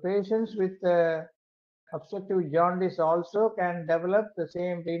 so patients with obstructive jaundice also can develop the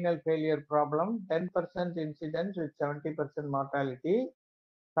same renal failure problem. 10% incidence with 70% mortality.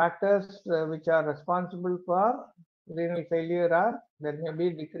 Factors which are responsible for renal failure are there may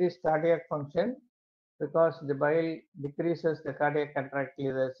be decreased cardiac function because the bile decreases the cardiac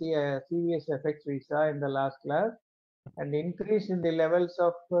contractility, the serious effects we saw in the last class, and increase in the levels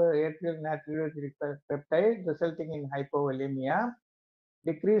of atrial natriuretic peptide resulting in hypovolemia,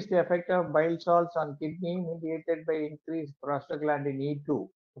 decreased effect of bile salts on kidney mediated by increased prostaglandin E2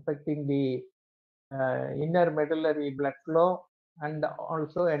 affecting the inner medullary blood flow, and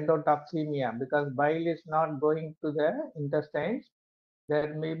also endotoxemia because bile is not going to the intestines.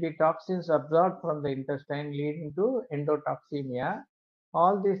 There may be toxins absorbed from the intestine leading to endotoxemia.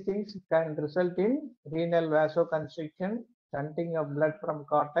 All these things can result in renal vasoconstriction, shunting of blood from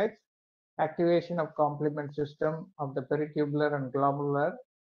cortex, activation of complement system of the peritubular and glomerular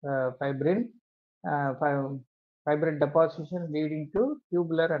fibrin, fibrin deposition leading to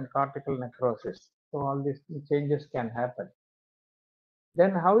tubular and cortical necrosis. So all these changes can happen.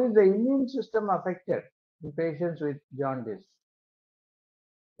 Then how is the immune system affected in patients with jaundice?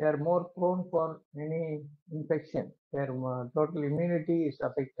 They are more prone for any infection. Their total immunity is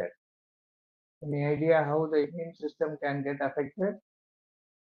affected. Any idea how the immune system can get affected?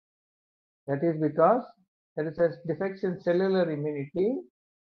 That is because there is a defect in cellular immunity,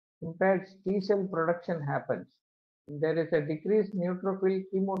 impaired T cell production happens. There is a decreased neutrophil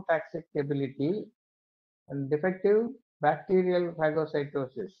chemotaxic ability and defective bacterial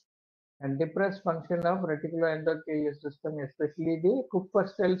phagocytosis and depressed function of reticuloendothelial system, especially the Kupffer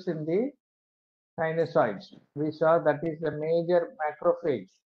cells in the sinusoids. We saw that is the major macrophage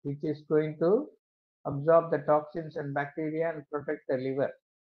which is going to absorb the toxins and bacteria and protect the liver.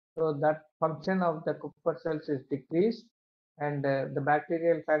 So that function of the Kupffer cells is decreased, and the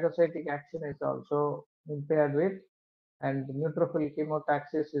bacterial phagocytic action is also impaired with, and neutrophil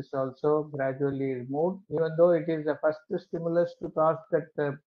chemotaxis is also gradually removed. Even though it is the first stimulus to cause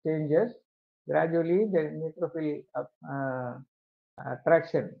that changes, gradually the neutrophil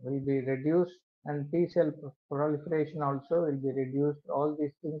attraction will be reduced and T cell proliferation also will be reduced. All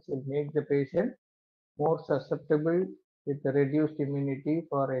these things will make the patient more susceptible with the reduced immunity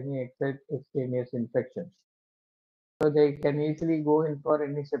for any extraneous infections. So they can easily go in for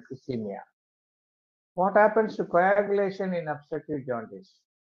any septicemia. What happens to coagulation in obstructive jaundice?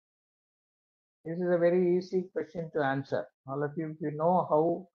 This is a very easy question to answer. All of you, if you know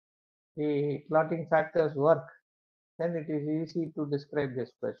how the clotting factors work, then it is easy to describe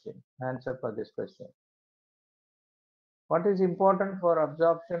this question, answer for this question. What is important for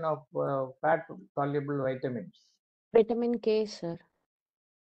absorption of fat soluble vitamins? Vitamin K, sir.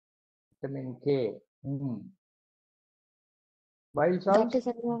 Vitamin K. Bile salts. That is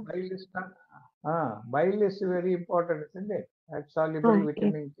enough. Bile is very important, isn't it? Fat soluble Okay.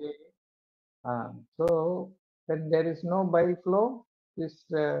 vitamin K. So when there is no bile flow, this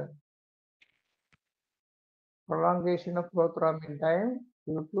prolongation of prothrombin time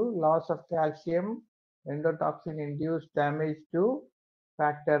due to loss of calcium, endotoxin-induced damage to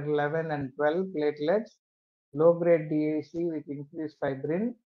factor 11 and 12 platelets, low-grade DAC with increased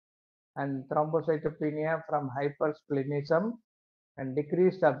fibrin, and thrombocytopenia from hypersplenism, and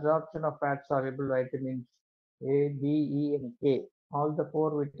decreased absorption of fat-soluble vitamins A, B, E, and K. All the four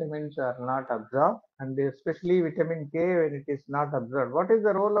vitamins are not absorbed, and especially vitamin K when it is not absorbed. What is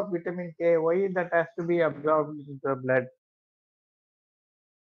the role of vitamin K? Why that has to be absorbed into the blood?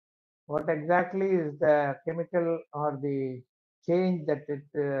 What exactly is the chemical or the change that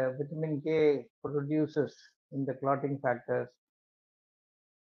vitamin K produces in the clotting factors?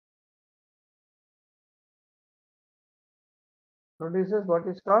 Produces what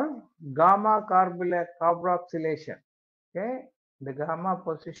is called gamma carboxylation. Okay, the gamma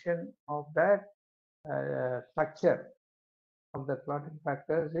position of that structure of the clotting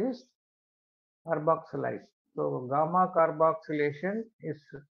factors is carboxylized. So gamma carboxylation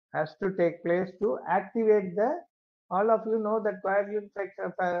has to take place to activate the. All of you know that coagulant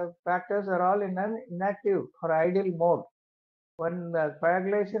factors are all in an inactive or idle mode. When the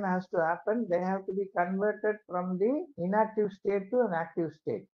coagulation has to happen, they have to be converted from the inactive state to an active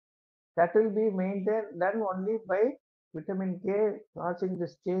state. That will be maintained done only by vitamin K causing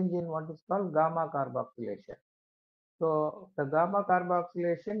this change in what is called gamma carboxylation. So the gamma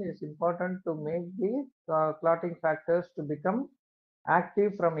carboxylation is important to make the clotting factors to become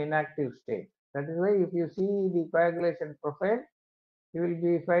active from inactive state. That is why if you see the coagulation profile, you will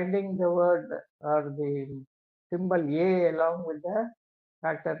be finding the word or the symbol A along with the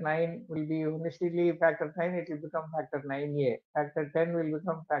factor 9 will be initially factor 9, it will become factor 9A. Factor 10 will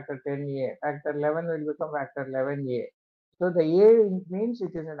become factor 10A. Factor 11 will become factor 11A. So the A means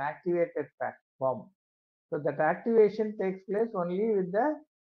it is an activated form. So that activation takes place only with the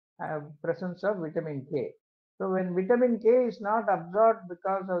presence of vitamin K. So when vitamin K is not absorbed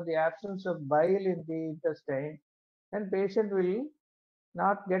because of the absence of bile in the intestine, then patient will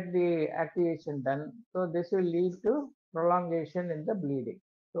not get the activation done. So this will lead to prolongation in the bleeding.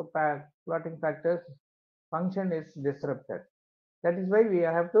 So clotting factors function is disrupted. That is why we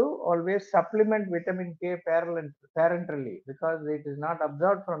have to always supplement vitamin K parenterally because it is not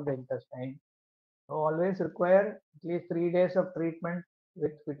absorbed from the intestine. So always require at least 3 days of treatment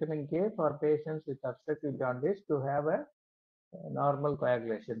with vitamin K for patients with obstructive jaundice to have a normal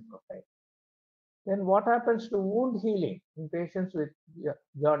coagulation profile. Then what happens to wound healing in patients with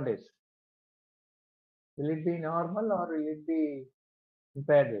jaundice? Will it be normal or will it be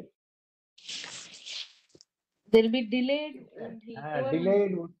impaired? There will be delayed wound healing.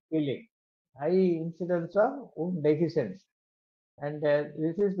 Delayed wound healing, high incidence of wound dehiscence, and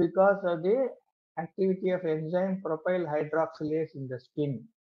this is because of the activity of enzyme propyl hydroxylase in the skin.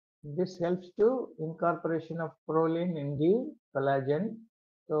 This helps to incorporation of proline in the collagen.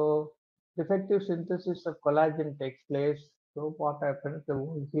 So defective synthesis of collagen takes place. So what happens? The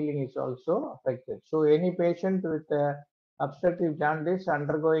wound healing is also affected. So any patient with obstructive jaundice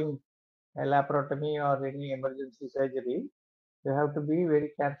undergoing a laparotomy or any emergency surgery, you have to be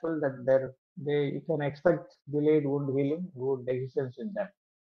very careful that you can expect delayed wound healing, wound dehiscence in them.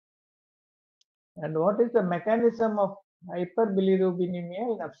 And what is the mechanism of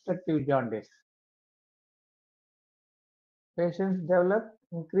hyperbilirubinemia in obstructive jaundice? Patients develop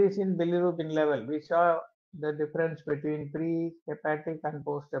increase in bilirubin level. We saw the difference between pre-hepatic and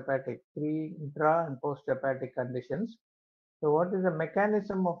post-hepatic, pre-intra and post-hepatic conditions. So what is the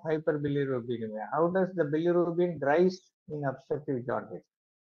mechanism of hyperbilirubinemia? How does the bilirubin rise in obstructive jaundice?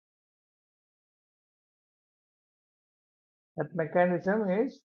 That mechanism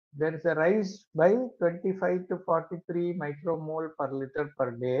is there is a rise by 25 to 43 micromole per liter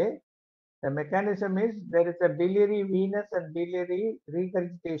per day. The mechanism is there is a biliary venous and biliary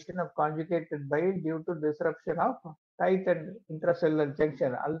regurgitation of conjugated bile due to disruption of tight and intracellular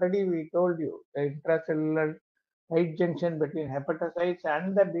junction. Already we told you the intracellular tight junction between hepatocytes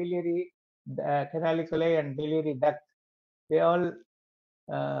and the biliary canaliculi and biliary duct. They all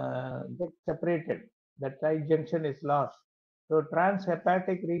get separated. The tight junction is lost. So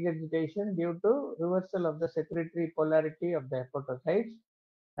transhepatic regurgitation due to reversal of the secretory polarity of the hepatocytes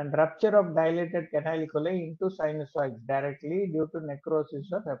and rupture of dilated canaliculi into sinusoids directly due to necrosis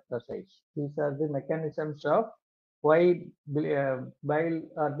of hepatocytes. These are the mechanisms of why bile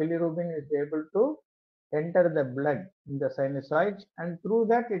or bilirubin is able to enter the blood in the sinusoids, and through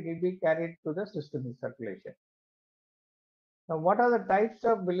that it will be carried to the systemic circulation. Now, what are the types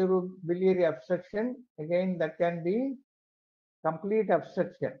of biliary obstruction? Again, that can be complete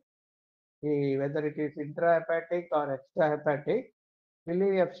obstruction, whether it is intrahepatic or extrahepatic.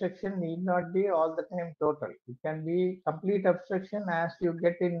 biliary obstruction need not be all the time total. It can be complete obstruction as you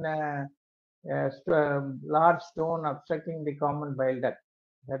get in large stone obstructing the common bile duct.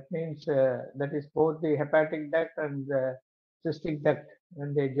 That means that is both the hepatic duct and the cystic duct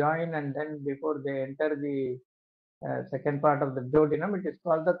when they join, and then before they enter the second part of the duodenum, it is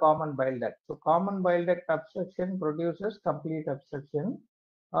called the common bile duct. So common bile duct obstruction produces complete obstruction,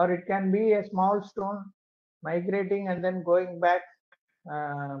 or it can be a small stone migrating and then going back,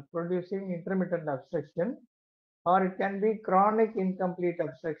 producing intermittent obstruction, or it can be chronic incomplete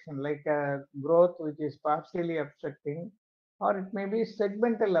obstruction like a growth which is partially obstructing, or it may be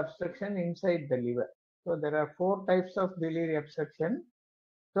segmental obstruction inside the liver. So there are four types of biliary obstruction.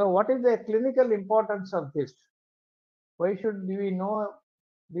 So what is the clinical importance of this? Why should we know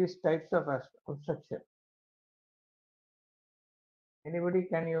these types of obstruction? Anybody,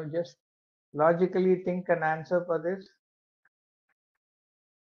 can you just logically think an answer for this?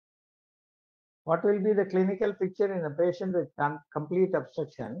 What will be the clinical picture in a patient with complete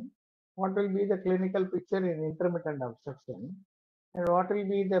obstruction? What will be the clinical picture in intermittent obstruction? And what will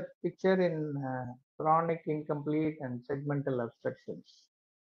be the picture in chronic, incomplete, and segmental obstructions?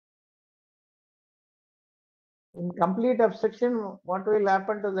 In complete obstruction, what will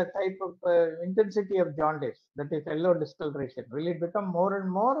happen to the type of intensity of jaundice, that is yellow discoloration? Will it become more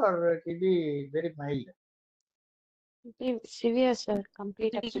and more, or it will be very mild? Severe, sir.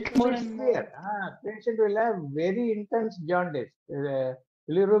 Complete It obstruction. will be severe. Patient will have very intense jaundice.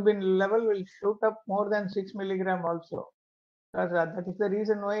 Bilirubin level will shoot up more than 6 milligram also. That is the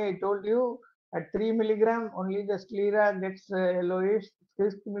reason why I told you at 3 milligram only the sclera gets yellowish,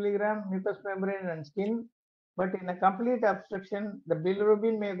 6 milligram mucous membrane and skin. But in a complete obstruction, the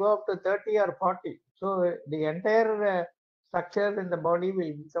bilirubin may go up to 30 or 40. So the entire structure in the body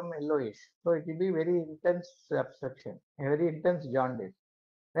will become yellowish. So it will be very intense obstruction, a very intense jaundice.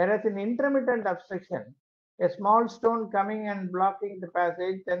 Whereas in intermittent obstruction, a small stone coming and blocking the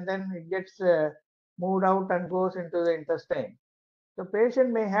passage, and then it gets moved out and goes into the intestine. The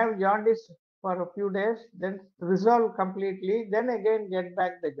patient may have jaundice for a few days, then resolve completely, then again get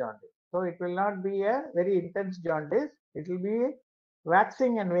back the jaundice. So it will not be a very intense jaundice. It will be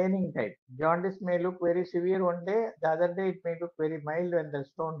waxing and waning type. Jaundice may look very severe one day, the other day it may look very mild when the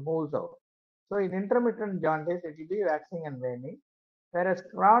stone moves out. So in intermittent jaundice, it will be waxing and waning. Whereas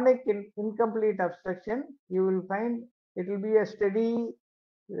chronic incomplete obstruction, you will find it will be a steady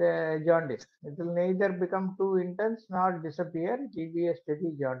jaundice. It will neither become too intense nor disappear. It will be a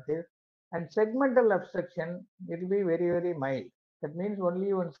steady jaundice. And segmental obstruction, it will be very, very mild. That means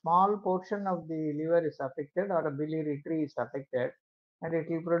only one small portion of the liver is affected or a biliary tree is affected, and it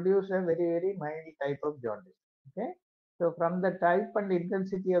will produce a very, very mild type of jaundice. Okay. So from the type and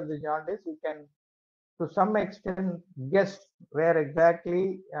intensity of the jaundice, we can to some extent guess where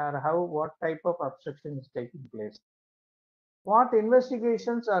exactly or how what type of obstruction is taking place. What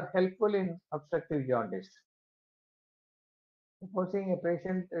investigations are helpful in obstructive jaundice? Supposing a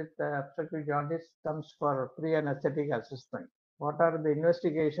patient with obstructive jaundice comes for pre-anesthetic assessment, what are the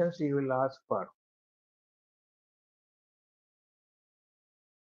investigations you will ask for?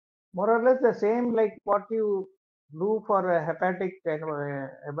 More or less the same like what you do for a hepatic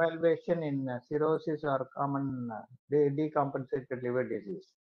evaluation in cirrhosis or common decompensated liver disease.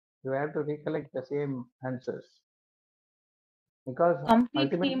 You have to recollect the same answers. Because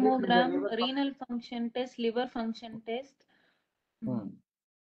Complete ultimately hemogram, renal function test, liver function test.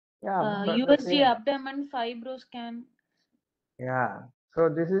 Yeah, USG abdomen fibroscan. Yeah. So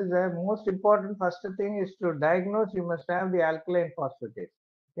this is the most important first thing is to diagnose. You must have the alkaline phosphatase.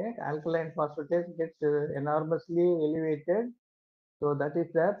 Okay, alkaline phosphatase gets enormously elevated. So that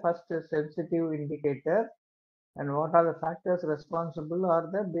is the first sensitive indicator. And what are the factors responsible are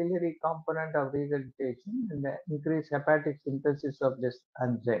the biliary component of regurgitation and the increased hepatic synthesis of this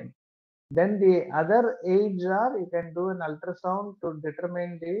enzyme. Then the other aids are you can do an ultrasound to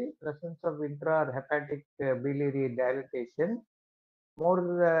determine the presence of intra or hepatic biliary dilatation. More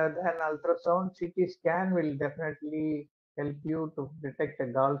than ultrasound, CT scan will definitely help you to detect a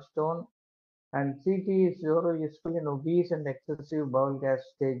gallstone. And CT is very useful in obese and excessive bowel gas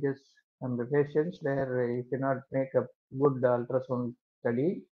stages and the patients where you cannot make a good ultrasound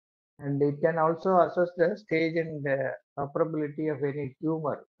study. And it can also assess the stage and operability of any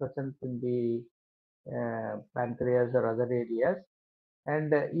tumor present in the pancreas or other areas.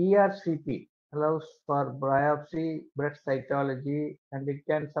 And ERCP allows for biopsy, breast cytology, and it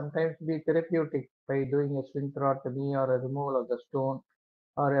can sometimes be therapeutic by doing a sphincterotomy or a removal of the stone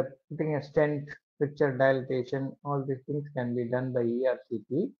or putting a stent, picture dilatation. All these things can be done by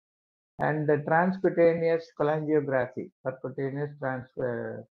ERCP. And the transcutaneous cholangiography, percutaneous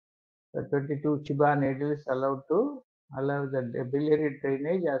 22 Chiba needles allowed to allow the biliary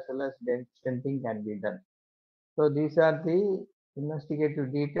drainage as well as stenting can be done. So these are the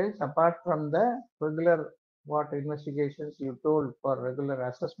investigative details. Apart from the regular what investigations you told for regular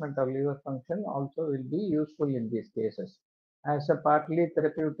assessment of liver function also will be useful in these cases as a partly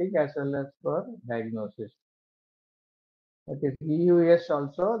therapeutic as well as for diagnosis. That is EUS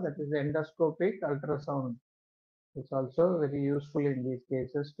also, that is endoscopic ultrasound. It's also very useful in these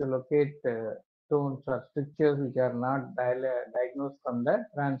cases to locate stones or strictures which are not diagnosed from the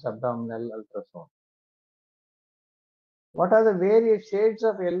transabdominal ultrasound. What are the various shades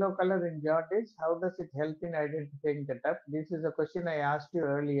of yellow color in jaundice? How does it help in identifying the type? This is a question I asked you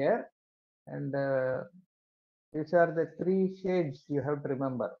earlier, and these are the three shades you have to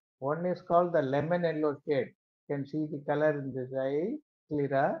remember. One is called the lemon yellow shade. You can see the color in this eye,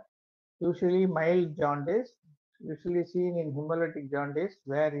 sclera. Usually mild jaundice, usually seen in hemolytic jaundice,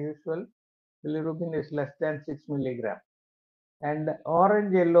 where usual bilirubin is less than 6 milligram. And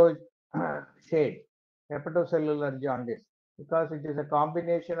orange yellow shade, hepatocellular jaundice, because it is a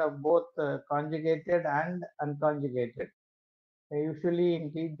combination of both conjugated and unconjugated. Usually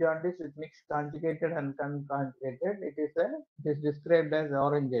in heat jaundice, it mixed conjugated and unconjugated. It is described as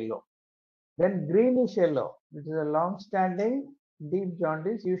orange yellow. Then greenish yellow, which is a long-standing deep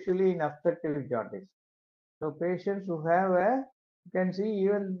jaundice, usually in obstructive jaundice. So patients who have you can see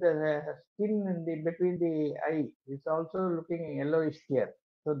even the skin in between the eye is also looking yellowish here.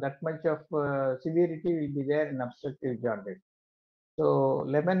 So that much of severity will be there in obstructive jaundice. So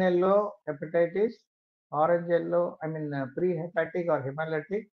lemon yellow hepatitis, orange yellow, pre-hepatic or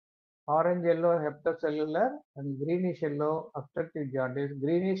hemolytic, orange yellow hepatocellular, and greenish yellow obstructive jaundice.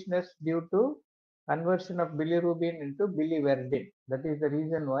 Greenishness due to conversion of bilirubin into biliverdin. That is the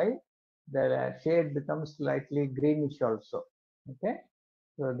reason why the shade becomes slightly greenish also. Okay,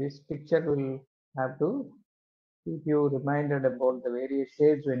 so this picture will have to keep you reminded about the various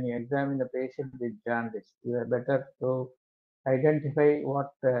shades when you examine the patient with jaundice. You are better to identify what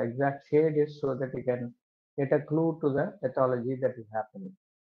the exact shade is so that you can get a clue to the pathology that is happening.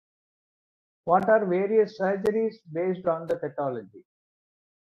 What are various surgeries based on the pathology?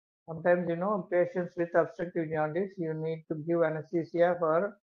 Sometimes, patients with obstructive jaundice, you need to give anesthesia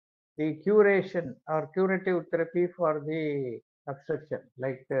for the curation or curative therapy for the obstruction,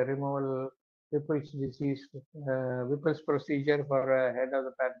 like the removal, Whipple's disease, Whipple's procedure for head of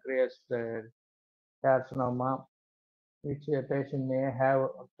the pancreas carcinoma, which a patient may have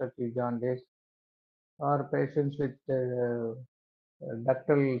obstructive jaundice, or patients with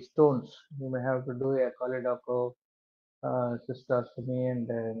ductal stones, you may have to do a choledocho cystostomy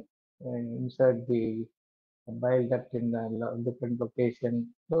and insert the bile duct in a different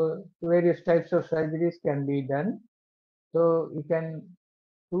location. So various types of surgeries can be done. So you can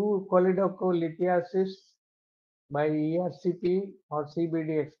do choledocholithiasis by ERCP or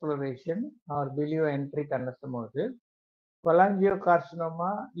CBD exploration or bilioenteric anastomosis.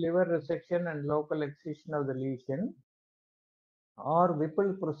 Cholangiocarcinoma, liver resection and local excision of the lesion, or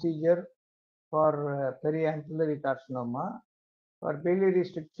Whipple procedure for periampullary carcinoma. For biliary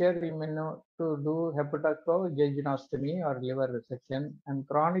stricture, you may know to do hepatojejunostomy or liver resection, and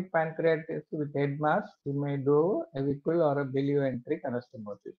chronic pancreatitis with head mass, you may do a Whipple or a bilioenteric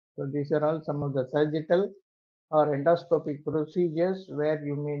anastomosis. So these are all some of the surgical or endoscopic procedures where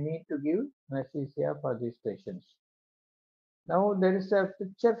you may need to give anesthesia for these patients. Now there is a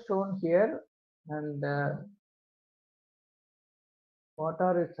picture shown here, and what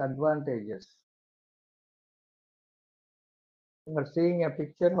are its advantages? You are seeing a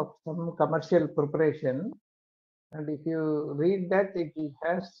picture of some commercial preparation, and if you read that, it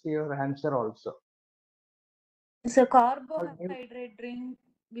has your answer also. It's a carbohydrate drink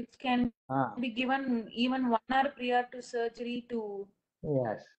which can be given even 1 hour prior to surgery to.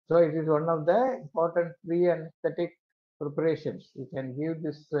 Yes, so it is one of the important pre-anesthetic preparations. You can give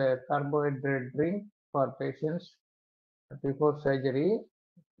this carbohydrate drink for patients before surgery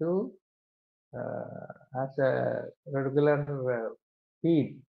to as a regular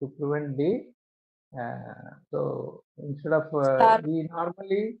feed to prevent the so instead of we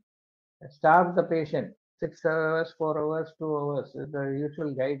normally starve the patient 6 hours, 4 hours, 2 hours is the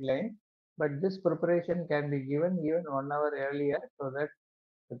usual guideline, but this preparation can be given even 1 hour earlier so that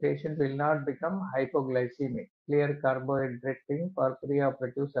the patient will not become hypoglycemic. Clear carbohydrate thing for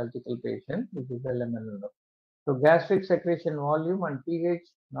preoperative surgical patient, which is elemental. So gastric secretion volume and pH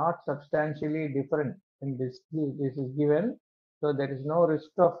not substantially different in this. This is given, so there is no risk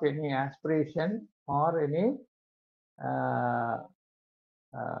of any aspiration or any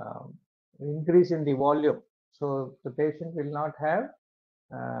increase in the volume. So the patient will not have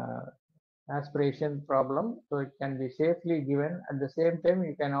aspiration problem, so it can be safely given. At the same time,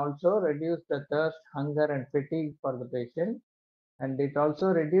 you can also reduce the thirst, hunger and fatigue for the patient, and it also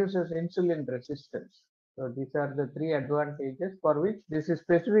reduces insulin resistance. So these are the three advantages for which this is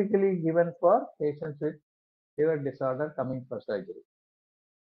specifically given for patients with liver disorder coming for surgery.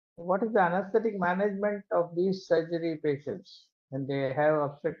 What is the anesthetic management of these surgery patients when they have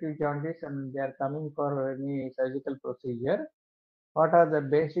obstructive jaundice and they are coming for any surgical procedure? What are the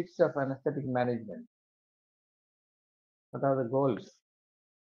basics of anesthetic management? What are the goals?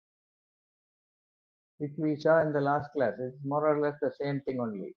 Which we saw in the last class. It's more or less the same thing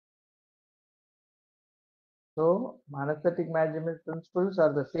only. So anesthetic management principles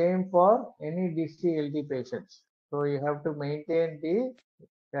are the same for any DC-LD patients. So you have to maintain the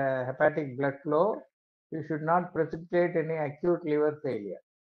hepatic blood flow. You should not precipitate any acute liver failure.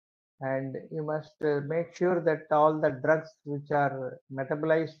 And you must make sure that all the drugs which are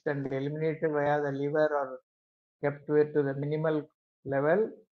metabolized and eliminated via the liver are kept to the minimal level,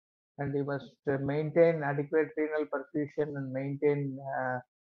 and you must maintain adequate renal perfusion and maintain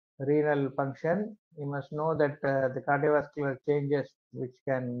renal function. You must know that the cardiovascular changes which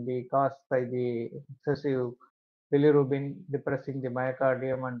can be caused by the excessive bilirubin depressing the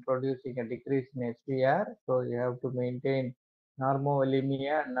myocardium and producing a decrease in SVR. So you have to maintain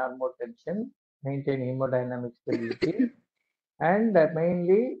normovolemia and normotension, maintain hemodynamic stability, and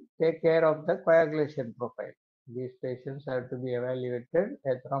mainly take care of the coagulation profile. These patients have to be evaluated.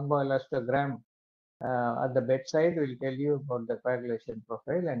 A thromboelastogram at the bedside will tell you about the coagulation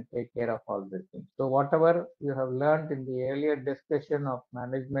profile and take care of all these things. So whatever you have learned in the earlier discussion of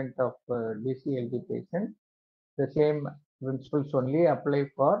management of DC-LD patients, the same principles only apply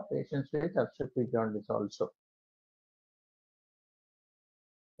for patients with obstructive jaundice also.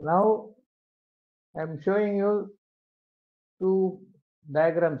 Now I am showing you two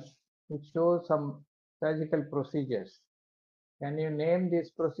diagrams which show some surgical procedures. Can you name these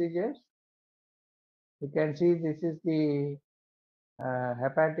procedures? You can see this is the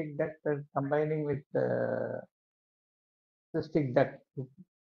hepatic duct combining with cystic duct,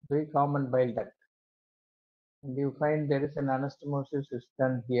 very common bile duct. And you find there is an anastomosis is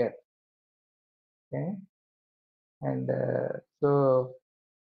done here. Okay, and so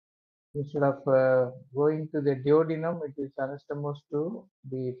instead of going to the duodenum, it is anastomosed to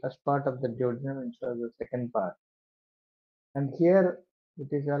the first part of the duodenum instead of the second part. And here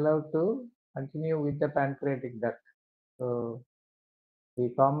it is allowed to continue with the pancreatic duct. So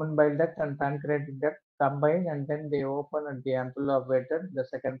the common bile duct and pancreatic duct combine, and then they open at the ampulla of Vater, the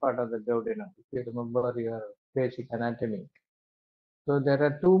second part of the duodenum, if you remember your basic anatomy. So there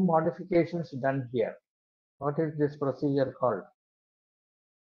are two modifications done here. What is this procedure called?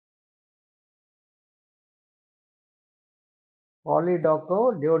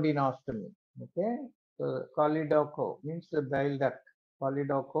 Choledochoduodenostomy. Okay, so choledocho means the bile duct.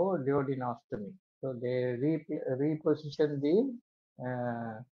 Choledochoduodenostomy. So they reposition the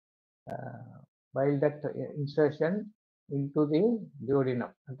bile duct insertion into the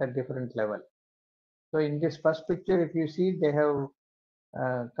duodenum at a different level. So in this first picture, if you see, they have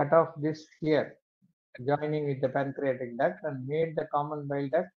cut off this here, joining with the pancreatic duct, and made the common bile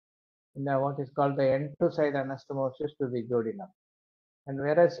duct in the, what is called the end-to-side anastomosis to the duodenum. And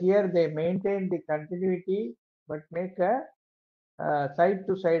whereas here they maintain the continuity but make a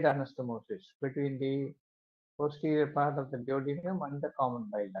side-to-side anastomosis between the posterior part of the duodenum and the common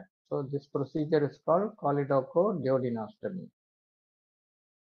bile duct. So this procedure is called choledochoduodenostomy.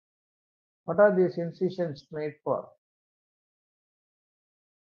 What are these incisions made for?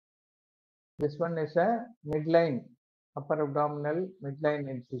 This one is a midline, upper abdominal midline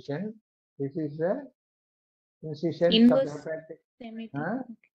incision. This is a incision Inverse subhepatic. semitic.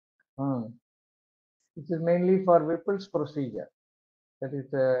 This is mainly for Whipple's procedure. That is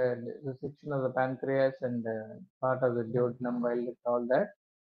the section of the pancreas and part of the duodenum, all that.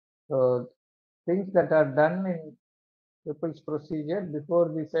 So things that are done in Whipple's procedure before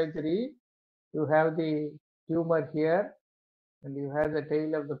the surgery, you have the tumor here, and you have the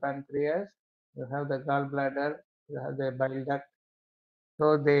tail of the pancreas, you have the gallbladder, you have the bile duct.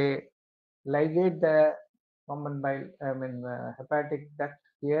 So they ligate the common bile, hepatic duct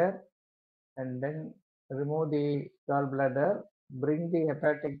here, and then remove the gallbladder, bring the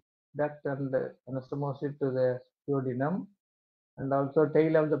hepatic duct and the anastomosis to the duodenum, and also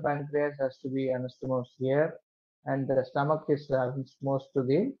tail of the pancreas has to be anastomosed here, and the stomach is anastomosed to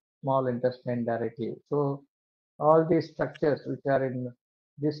the small intestine directly. So all these structures which are in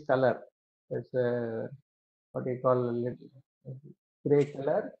this color is what you call gray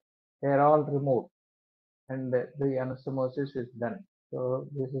color. they are all removed and the anastomosis is done. So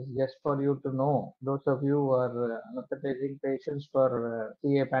this is just for you to know. Those of you who are anesthetizing patients for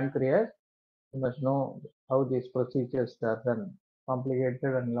CA pancreas, you must know how these procedures are done. Complicated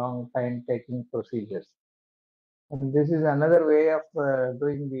and long time taking procedures. And this is another way of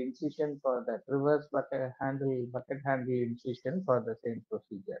doing the incision for that reverse bucket handle incision for the same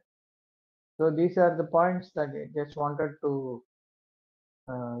procedure. So these are the points that I just wanted to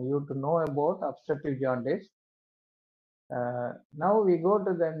you to know about obstructive jaundice. Now we go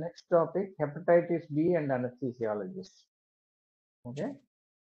to the next topic, hepatitis B and anesthesiologists. Okay.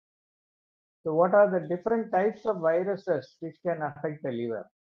 So what are the different types of viruses which can affect the liver?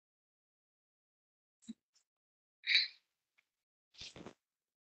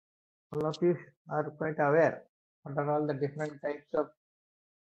 All of you are quite aware. What are all the different types of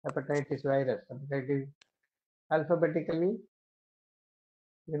hepatitis virus? Hepatitis alphabetically,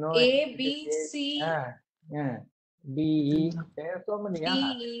 you know. A, B, C, Yeah, D, E. There are so many. D,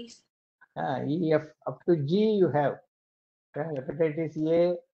 E. E, F up to G you have. Hepatitis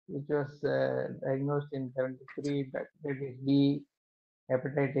A, which was diagnosed in 73. Hepatitis B,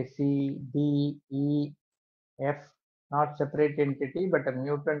 hepatitis C, D, E, F, not separate entity, but a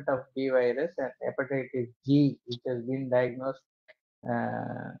mutant of B virus, and hepatitis G, which has been diagnosed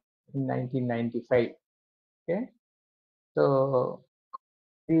in 1995. Okay, so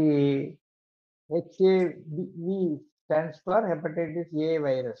the HAV stands for hepatitis A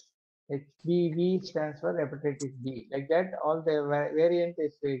virus. HBV stands for hepatitis B. Like that, all the variant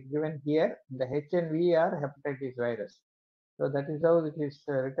is given here. The H and V are hepatitis virus. So that is how it is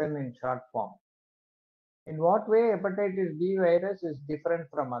written in short form. In what way hepatitis B virus is different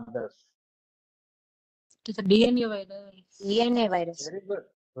from others? It's a DNA virus. DNA virus. Very good.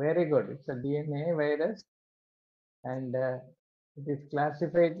 Very good. It's a DNA virus and it is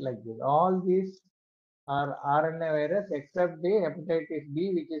classified like this. All these are RNA virus except the hepatitis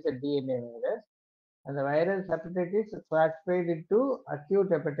B, which is a DNA virus. And the virus hepatitis is classified into acute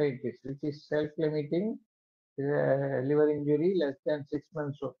hepatitis, which is self-limiting liver injury less than 6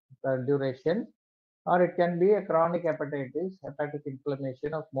 months of duration, or it can be a chronic hepatitis, hepatic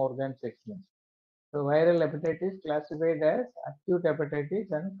inflammation of more than 6 months. So viral hepatitis classified as acute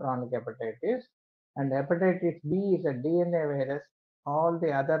hepatitis and chronic hepatitis. And hepatitis B is a DNA virus. All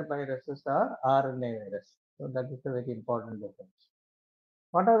the other viruses are RNA virus. So that is a very important difference.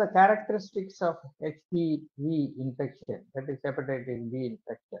 What are the characteristics of HPV infection? That is hepatitis B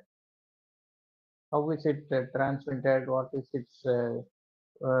infection. How is it transmitted? What is its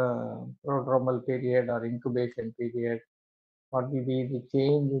prodromal period or incubation period? What will be the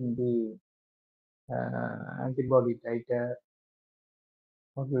change in the antibody titer?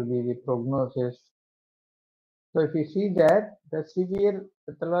 What will be the prognosis? So if you see that the severe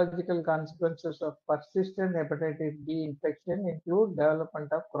pathological consequences of persistent hepatitis B infection include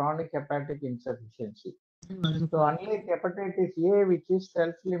development of chronic hepatic insufficiency. So unlike hepatitis A, which is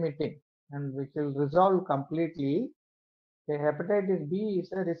self-limiting and which will resolve completely, the hepatitis B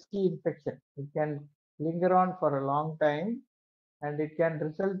is a risky infection. It can linger on for a long time and it can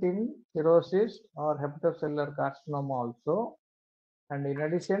result in cirrhosis or hepatocellular carcinoma also. And in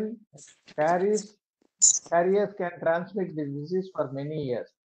addition, carriers can transmit the disease for many years.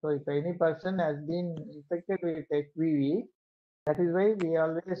 So if any person has been infected with HPV, that is why we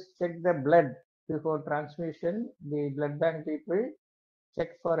always check the blood before transmission. The blood bank people check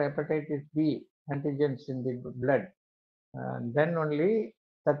for hepatitis B antigens in the blood. And then only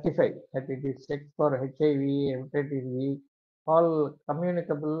certify that it is checked for HIV, hepatitis B. All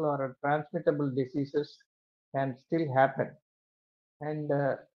communicable or transmittable diseases can still happen. And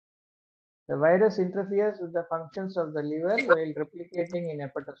the virus interferes with the functions of the liver while replicating in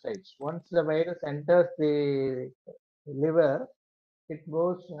hepatocytes. Once the virus enters the liver, it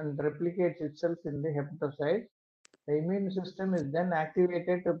goes and replicates itself in the hepatocytes. The immune system is then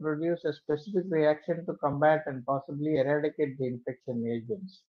activated to produce a specific reaction to combat and possibly eradicate the infection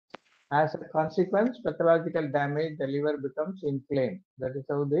agents. As a consequence, pathological damage, the liver becomes inflamed. That is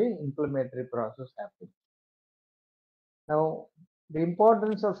how the inflammatory process happens. Now, the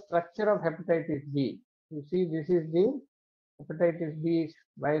importance of structure of hepatitis B. You see, this is the hepatitis B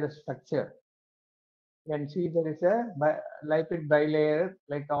virus structure. You can see there is a lipid bilayer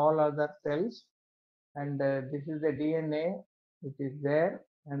like all other cells, and this is the DNA which is there,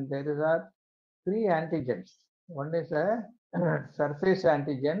 and there are three antigens. One is a surface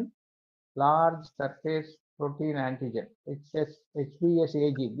antigen, large surface protein antigen. It's just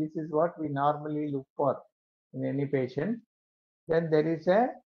HBsAg. This is what we normally look for in any patient. Then there is a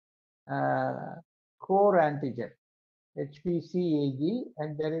core antigen. HPCAG,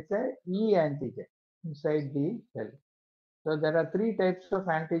 and there is a E antigen inside the cell. So there are three types of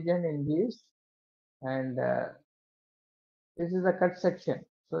antigen in these, and this is a cut section.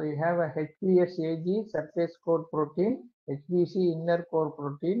 So you have a HPSAG surface core protein, HPC inner core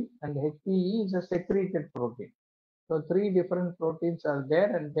protein, and HPE is a secreted protein. So three different proteins are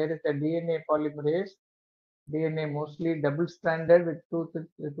there, and there is a DNA polymerase. DNA mostly double-stranded with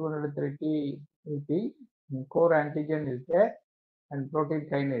 230 core antigen is there, and protein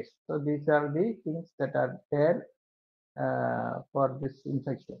kinase. So these are the things that are there for this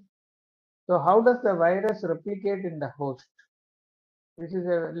infection. So how does the virus replicate in the host? This is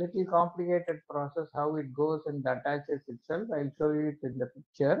a little complicated process, how it goes and attaches itself. I'll show you it in the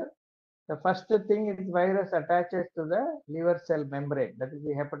picture. The first thing is virus attaches to the liver cell membrane, that is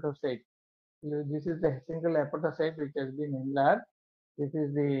the hepatocyte. This is the single hepatocyte which has been enlarged. This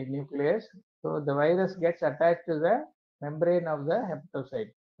is the nucleus. So the virus gets attached to the membrane of the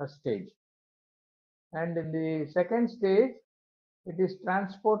hepatocyte, first stage. And in the second stage, it is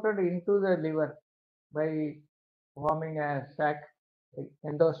transported into the liver by forming a sac,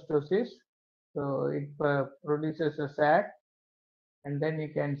 endostosis. So it produces a sac, and then you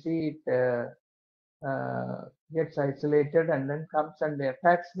can see it gets isolated and then comes and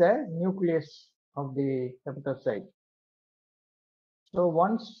attacks the nucleus of the hepatocyte. So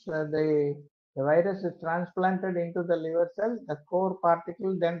once the virus is transplanted into the liver cell, the core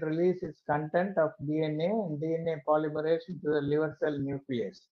particle then releases its content of DNA and DNA polymerase into the liver cell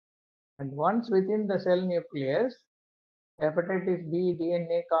nucleus. And once within the cell nucleus, hepatitis B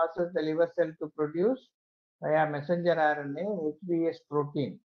DNA causes the liver cell to produce via messenger RNA HBS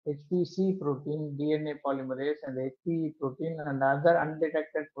protein, HPC protein, DNA polymerase, and HPE protein, and other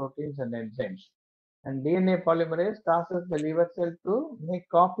undetected proteins and enzymes. And DNA polymerase causes the liver cell to make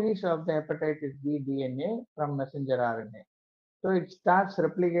copies of the hepatitis B DNA from messenger RNA. So it starts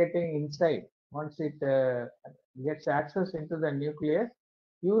replicating inside. Once it gets access into the nucleus,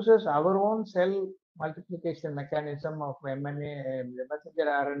 uses our own cell multiplication mechanism of messenger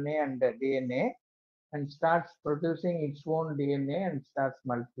RNA and DNA, and starts producing its own DNA and starts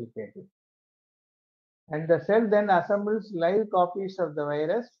multiplicating. And the cell then assembles live copies of the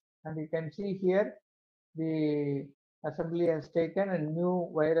virus, and you can see here the assembly has taken and new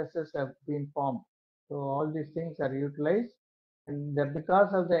viruses have been formed. So all these things are utilized, and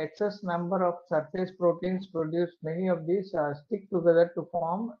because of the excess number of surface proteins produced, many of these stick together to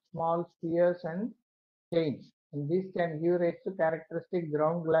form small spheres and chains, and these can give rise to characteristic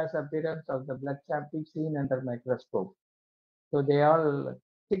ground glass appearance of the blood sample seen under microscope. So they all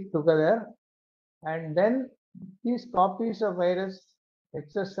stick together, and then these copies of virus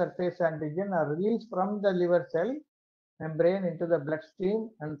excess surface antigen are released from the liver cell membrane into the bloodstream,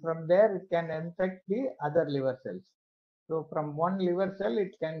 and from there it can infect the other liver cells. So from one liver cell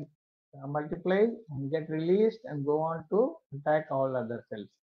it can multiply and get released and go on to attack all other cells.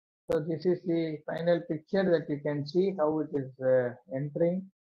 So this is the final picture that you can see how it is entering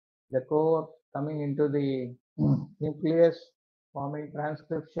the core, coming into the nucleus, forming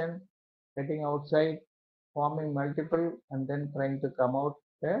transcription, getting outside, forming multiple, and then trying to come out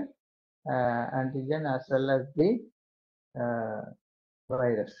the antigen as well as the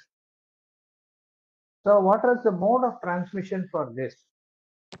virus. So what is the mode of transmission for this?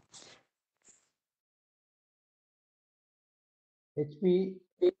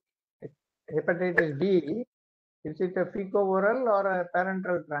 Hepatitis B, is it a fecal-oral or a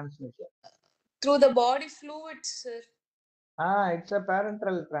parenteral transmission? Through the body fluids, sir. It's a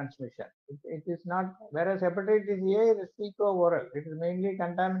parenteral transmission. It is not, whereas hepatitis A is fecal-oral. It is mainly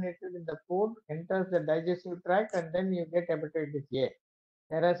contaminated in the food, enters the digestive tract, and then you get hepatitis A.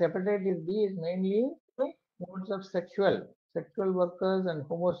 Whereas hepatitis B is mainly modes of sexual workers and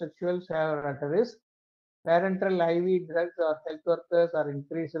homosexuals are at risk. Parenteral IV drugs or health workers are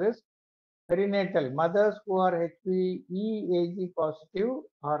increased risk. Perinatal, mothers who are HPE-AG positive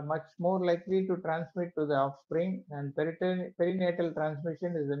are much more likely to transmit to the offspring, and perinatal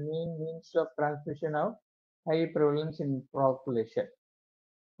transmission is the main means of transmission of high prevalence in population.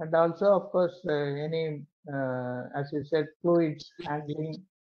 And also, of course, any, as you said, fluids handling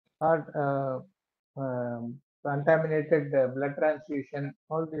or contaminated blood transfusion,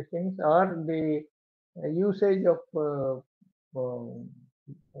 all these things, or the usage of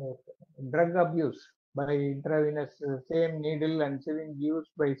drug abuse by intravenous, same needle and syringe used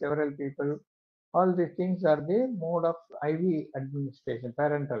by several people. All these things are the mode of IV administration,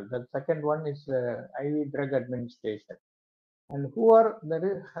 parenteral. The second one is IV drug administration. And who are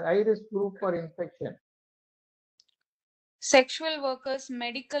the high risk group for infection? Sexual workers,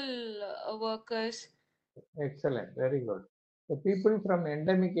 medical workers, Excellent, very good. The people from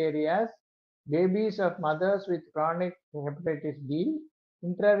endemic areas, babies of mothers with chronic hepatitis B,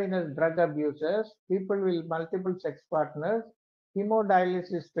 intravenous drug abusers, people with multiple sex partners,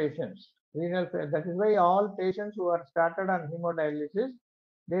 hemodialysis patients. That is why all patients who are started on hemodialysis,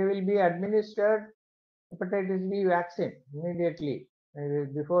 they will be administered hepatitis B vaccine immediately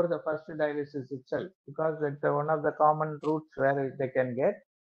before the first dialysis itself, because that's one of the common routes where they can get.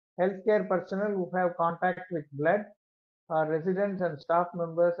 Healthcare personnel who have contact with blood are residents and staff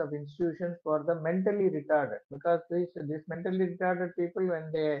members of institutions for the mentally retarded, because these mentally retarded people,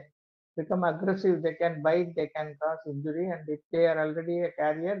 when they become aggressive, they can bite, they can cause injury, and if they are already a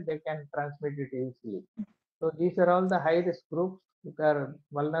carrier, they can transmit it easily. So these are all the high risk groups which are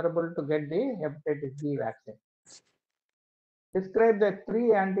vulnerable to get the hepatitis B vaccine. Describe the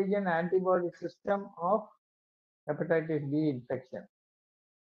 3-antigen antibody system of hepatitis B infection.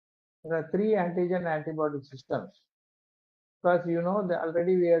 There are 3-antigen antibody systems, because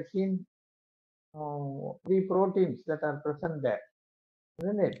already we have seen 3 proteins that are present there,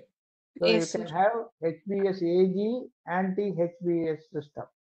 isn't it? So Yes, you can sir. have HBsAg anti-HBs system.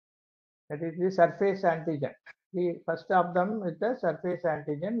 That is the surface antigen. The first of them is the surface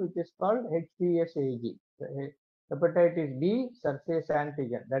antigen, which is called HBsAg. Hepatitis B surface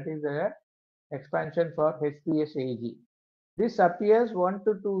antigen. That is the expansion for HBsAg. This appears 1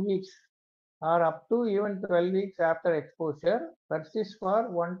 to 2 weeks or up to even 12 weeks after exposure, persists for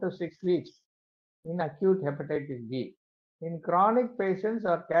 1 to 6 weeks in acute hepatitis B. In chronic patients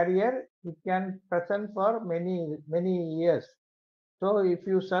or carrier, it can present for many years. So if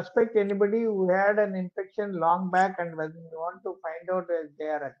you suspect anybody who had an infection long back, and when you want to find out if they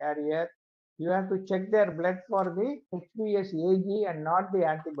are a carrier, you have to check their blood for the HBsAg and not the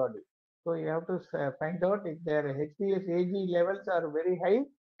antibody. So you have to find out if their HBsAg levels are very high,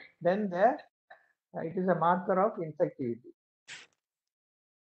 then it is a marker of infectivity.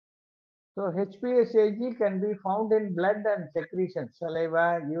 So HBsAg can be found in blood and secretions,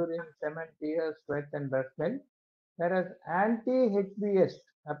 saliva, urine, semen, tears, sweat, and breast milk. Whereas anti-HBs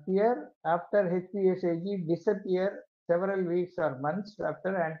appear after HBsAg disappear several weeks or months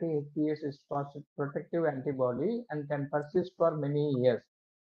after anti-HBs is protective antibody and can persist for many years.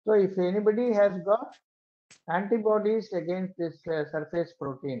 So if anybody has got antibodies against this surface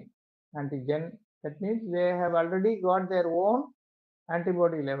protein antigen, that means they have already got their own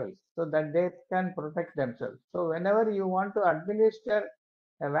antibody levels so that they can protect themselves. So whenever you want to administer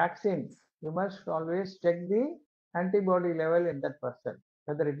a vaccine, you must always check the antibody level in that person,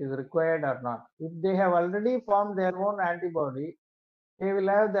 whether it is required or not. If they have already formed their own antibody, they will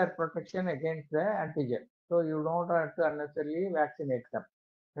have their protection against the antigen. So you don't have to unnecessarily vaccinate them.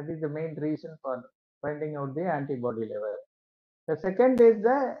 That is the main reason for finding out the antibody level. The second is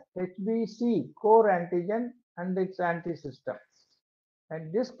the HBC core antigen and its anti-system.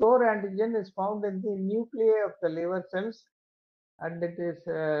 And this core antigen is found in the nuclei of the liver cells, and it is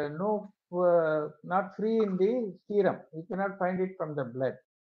not free in the serum. You cannot find it from the blood.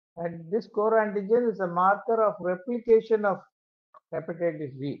 And this core antigen is a marker of replication of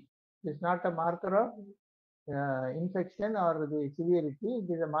hepatitis B. It is not a marker of infection or the severity.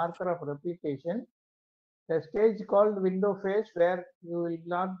 It is a marker of replication. The stage called window phase, where you will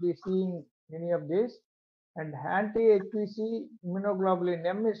not be seeing any of this. And anti-HPC immunoglobulin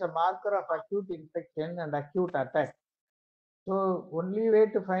M is a marker of acute infection and acute attack. So only way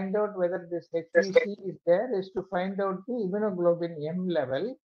to find out whether this HPC is there is to find out the immunoglobulin M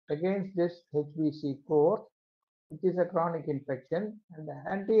level against this HPC core, which is a chronic infection. And the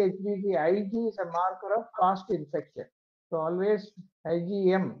anti-HPC IG is a marker of past infection. So always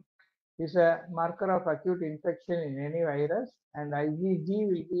IgM is a marker of acute infection in any virus, and IgG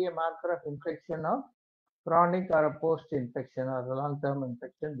will be a marker of infection of chronic or a post-infection or a long-term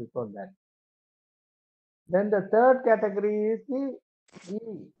infection before that. Then the third category is the E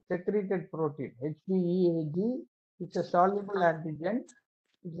secreted protein, HBeAg. It's a soluble antigen.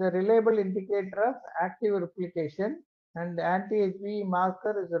 It's a reliable indicator of active replication, and the anti-HBe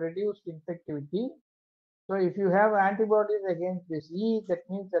marker is a reduced infectivity. So if you have antibodies against this E, that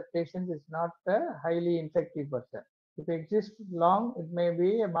means that patient is not a highly infective person. If it exists long, it may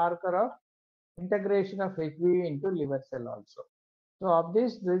be a marker of integration of HBe into liver cell also. So of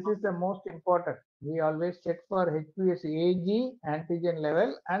this is the most important. We always check for HBsAg antigen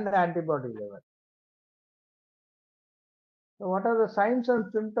level and antibody level. So what are the signs and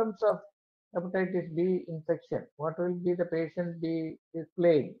symptoms of hepatitis B infection? What will be the patient be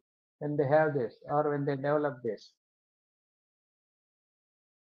displaying when they have this or when they develop this?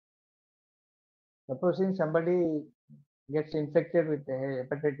 Supposing somebody gets infected with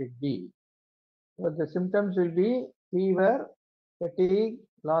hepatitis B, So the symptoms will be fever, fatigue,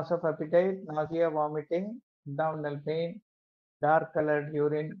 loss of appetite, nausea, vomiting, abdominal pain, dark colored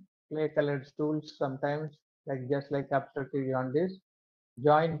urine, clay colored stools sometimes, like just like obstructive jaundice,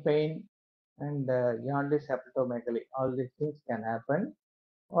 joint pain, and jaundice hepatomegaly. All these things can happen.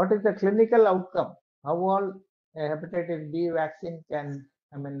 What is the clinical outcome? How all a hepatitis B vaccine can,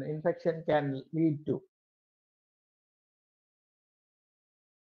 infection can lead to?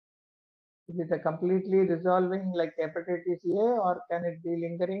 Is it a completely resolving like hepatitis A, or can it be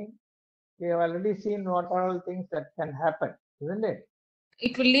lingering? We have already seen what are all things that can happen, isn't it?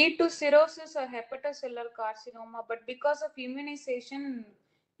 It will lead to cirrhosis or hepatocellular carcinoma, but because of immunization,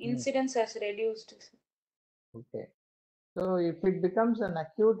 incidence has reduced. Okay. So if it becomes an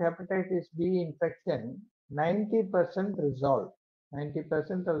acute hepatitis B infection, 90% resolve.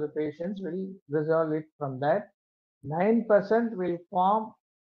 90% of the patients will resolve it from that. 9% will form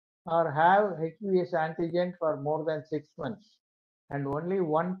or have HBs antigen for more than 6 months. And only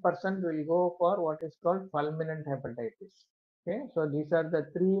 1% will go for what is called fulminant hepatitis. Okay, so these are the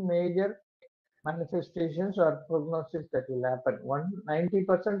three major manifestations or prognosis that will happen.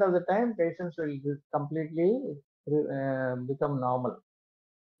 90% of the time, patients will completely become normal.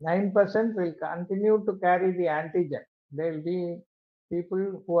 9% will continue to carry the antigen. There will be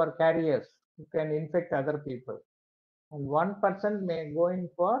people who are carriers who can infect other people. And 1% may go in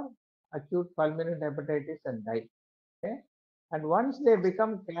for acute fulminant hepatitis and die. Okay? And once they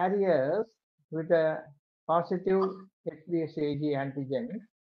become carriers with a positive HBsAg antigen,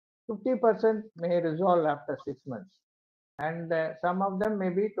 50% may resolve after 6 months. And some of them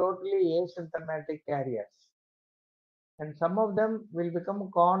may be totally asymptomatic carriers. And some of them will become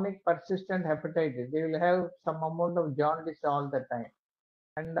chronic persistent hepatitis. They will have some amount of jaundice all the time.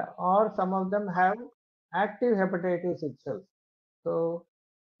 And or some of them have active hepatitis itself. So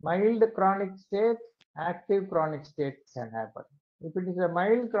mild chronic state, active chronic state can happen. If it is a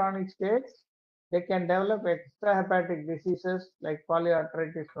mild chronic state, they can develop extrahepatic diseases like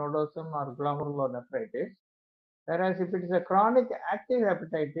polyarteritis nodosum or glomerulonephritis. Whereas if it is a chronic active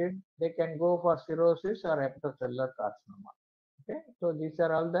hepatitis, they can go for cirrhosis or hepatocellular carcinoma. Okay, so these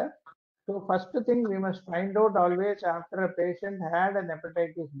are all the. So first thing we must find out always after a patient had an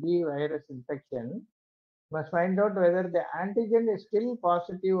hepatitis B virus infection, must find out whether the antigen is still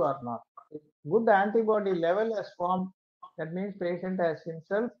positive or not. If good antibody level has formed, that means patient has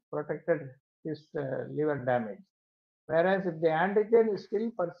himself protected his liver damage. Whereas if the antigen is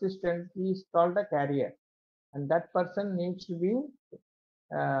still persistent, he is called a carrier, and that person needs to be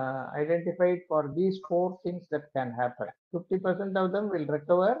identified for these four things that can happen. 50% of them will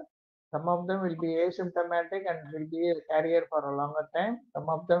recover. Some of them will be asymptomatic and will be a carrier for a longer time. Some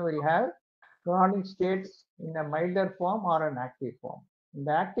of them will have chronic states in a milder form or an active form. In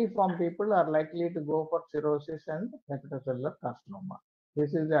the active form, people are likely to go for cirrhosis and hepatocellular carcinoma.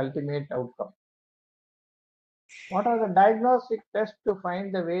 This is the ultimate outcome. What are the diagnostic tests to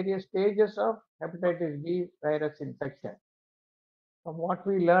find the various stages of hepatitis B virus infection? From what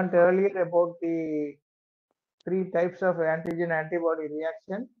we learned earlier about the three types of antigen antibody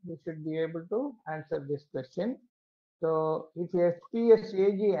reaction, we should be able to answer this question. So if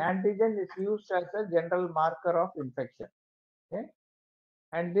HBsAg antigen is used as a general marker of infection, okay,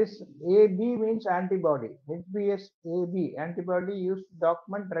 and this AB means antibody. HBsAb antibody used to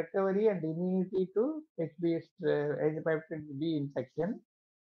document recovery and immunity to hepatitis B infection.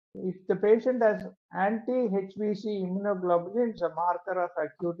 If the patient has anti-HBC immunoglobulin, it's a marker of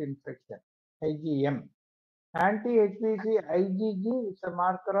acute infection, IgM. Anti-HBC IgG is a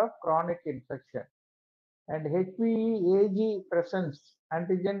marker of chronic infection. And HBeAg presence,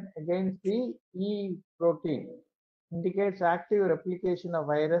 antigen against the E protein, indicates active replication of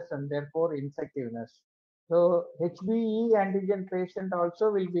virus and therefore infectiveness. So HBe antigen patient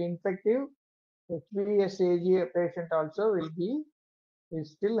also will be infective. HBsAg patient also will be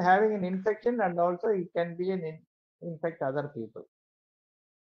is still having an infection, and also it can be an infect other people.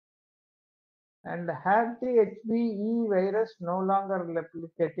 And have the HBe virus no longer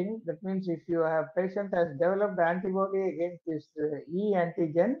replicating, that means if you have patient has developed antibody against this E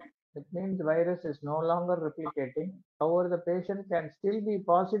antigen, that means the virus is no longer replicating. However, the patient can still be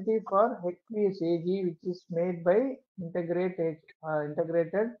positive for HBsAg, which is made by integrated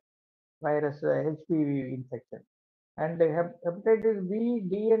virus HPV infection. And hepatitis B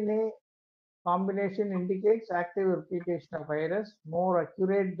DNA combination indicates active replication of virus more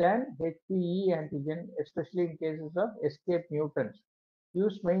accurate than HBe antigen, especially in cases of escape mutants,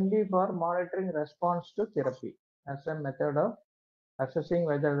 used mainly for monitoring response to therapy as a method of assessing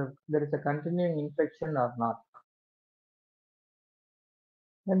whether there is a continuing infection or not.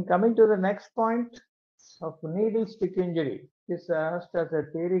 And coming to the next point of needle stick injury, this asked as a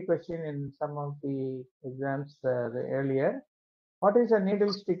theory question in some of the exams earlier. What is a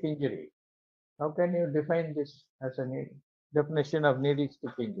needle stick injury? How can you define this as a definition of needle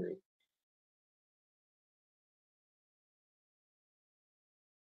stick injury?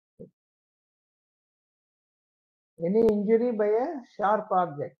 Any injury by a sharp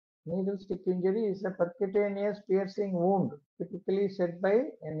object. Needle stick injury is a percutaneous piercing wound, typically set by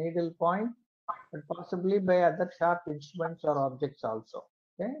a needle point, but possibly by other sharp instruments or objects also.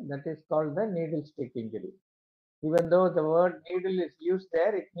 Okay, that is called the needle stick injury. Even though the word needle is used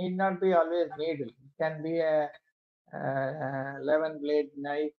there, it need not be always needle. It can be a 11 blade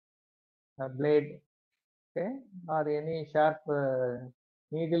knife, a blade, okay, or any sharp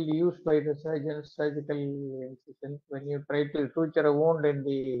needle used by the surgeons, surgical incisions. When you try to suture a wound in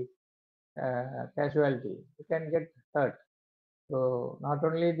the casualty, you can get hurt. So not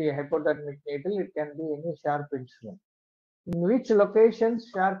only the hypodermic needle, it can be any sharp instrument. In which locations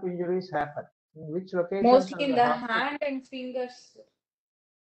sharp injuries happen? In which locations Mostly of in the the hospital? hand and fingers.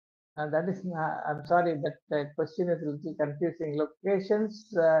 That is, I'm sorry, that question is a little confusing. Locations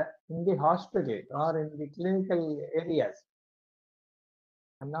in the hospital or in the clinical areas.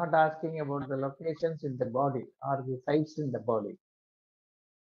 I'm not asking about the locations in the body or the sites in the body.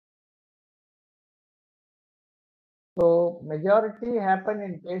 So majority happen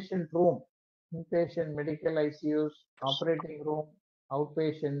in patient room, inpatient medical ICUs, operating room,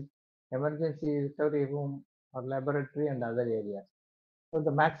 outpatient, emergency recovery room, or laboratory and other areas. So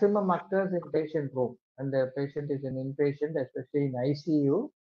the maximum occurs in patient room, and the patient is an inpatient, especially in ICU.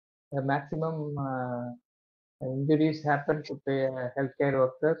 The maximum injuries happen to healthcare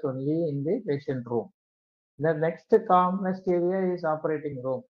workers only in the patient room. The next commonest area is operating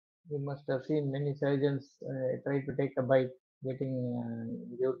room. You must have seen many surgeons try to take a bite, getting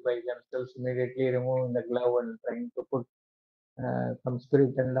injured by themselves, immediately removing the glove and trying to put some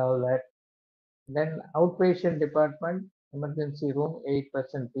spirit and all that. Then outpatient department, emergency room,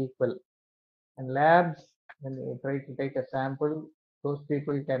 8% equal. And labs, when you try to take a sample, those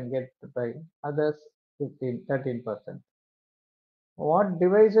people can get by others 13%. What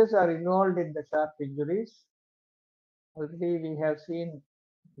devices are involved in the sharp injuries? Already we have seen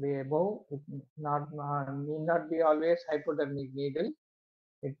the above. It need not be always hypodermic needle.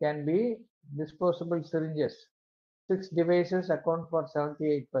 It can be disposable syringes. 6 devices account for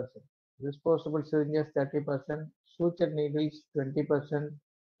 78%. Disposable syringes 30%, suture needles 20%,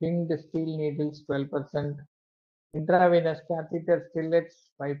 tinged steel needles 12%, intravenous catheter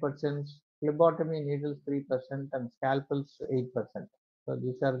stillets 5%, phlebotomy needles 3%, and scalpels 8%. So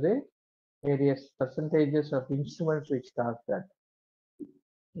these are the various percentages of instruments which cause that.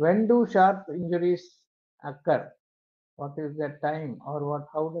 When do sharp injuries occur? What is the time or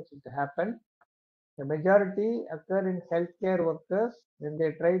how does it happen? The majority occur in healthcare workers when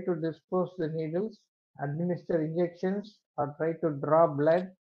they try to dispose the needles, administer injections, or try to draw blood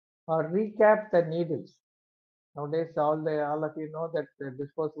or recap the needles. Nowadays, all of you know that the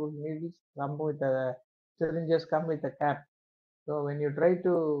disposable needles come with syringes come with a cap. So when you try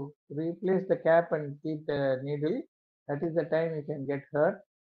to replace the cap and keep the needle, that is the time you can get hurt.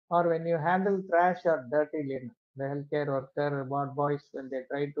 Or when you handle trash or dirty linen, the healthcare worker, ward boys, when they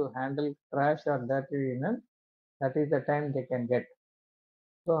try to handle trash or dirty linen, that is the time they can get.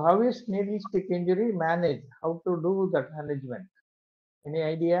 So how is needle stick injury managed? How to do that management? Any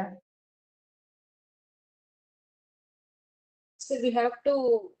idea? So we have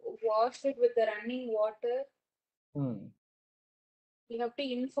to wash it with the running water. We have to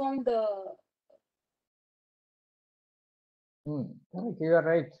inform the. Correct, you are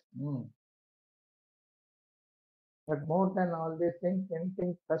right. But more than all these things,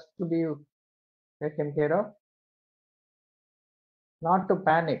 anything has to be taken care of. Not to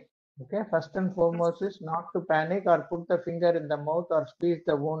panic. Okay, first and foremost is not to panic or put the finger in the mouth or squeeze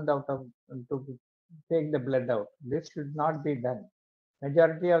the wound out of to take the blood out. This should not be done.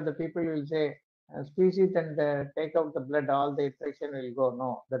 Majority of the people will say, squeeze it and take out the blood, all the infection will go.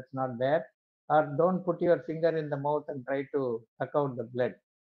 No, that's not there. Or don't put your finger in the mouth and try to suck out the blood.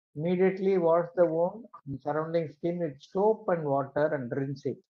 Immediately wash the wound and surrounding skin with soap and water and rinse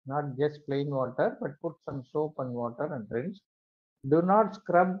it. Not just plain water, but put some soap and water and rinse. Do not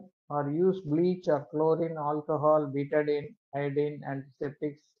scrub or use bleach or chlorine, alcohol, betadine, iodine,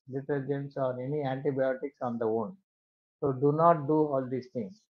 antiseptics, detergents, or any antibiotics on the wound. So do not do all these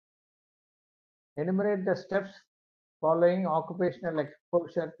things. Enumerate the steps following occupational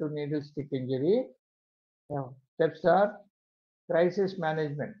exposure to needle stick injury. Steps are crisis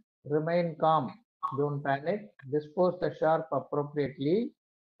management. Remain calm. Don't panic. Dispose the sharp appropriately.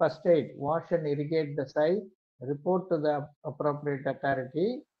 first aid, wash and irrigate the site, report to the appropriate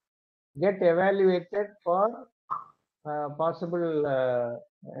authority, get evaluated for possible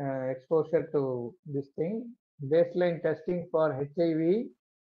exposure to this thing, baseline testing for HIV,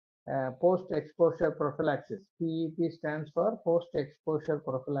 post-exposure prophylaxis. PEP stands for post-exposure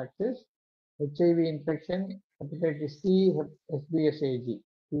prophylaxis. HIV infection, hepatitis C, SBSAG.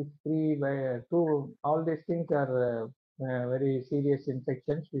 These two, all these things are very serious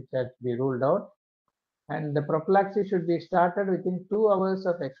infections which have to be ruled out. And the prophylaxis should be started within 2 hours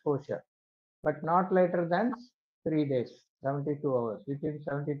of exposure, but not later than 3 days, 72 hours. Within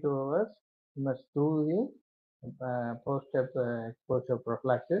 72 hours, you must do the post-exposure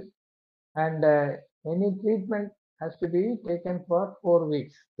prophylaxis. And any treatment has to be taken for 4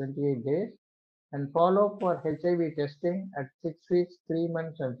 weeks, 28 days, and follow for HIV testing at 6 weeks, 3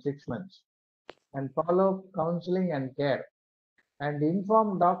 months, and 6 months, and follow counseling and care. And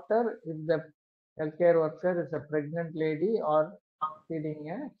inform doctor if the healthcare worker is a pregnant lady or feeding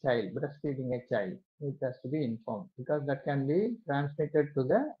a child, breastfeeding a child. It has to be informed because that can be transmitted to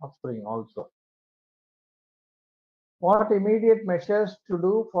the offspring also. What immediate measures to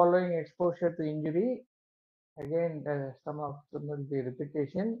do following exposure to injury? Again, some of them will be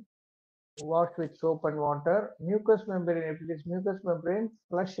repetition. Wash with soap and water. Mucous membrane, if it is mucous membrane,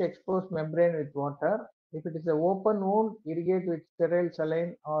 flush exposed membrane with water. If it is an open wound, irrigate with sterile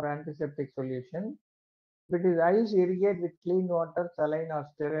saline or antiseptic solution. If it is eyes, irrigate with clean water, saline or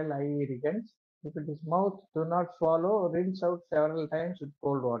sterile eye irrigants. If it is mouth, do not swallow, rinse out several times with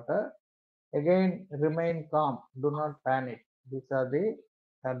cold water. Again, remain calm, do not panic. These are the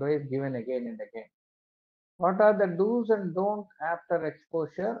advice given again and again. What are the do's and don'ts after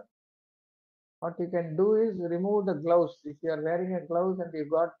exposure? What you can do is remove the gloves. If you are wearing a gloves and you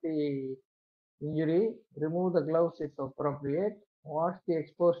got the injury, remove the gloves if appropriate. Wash the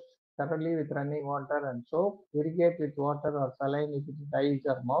exposed thoroughly with running water and soap. Irrigate with water or saline if it is eyes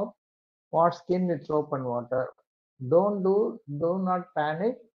or mouth. Wash skin with soap and water. Do not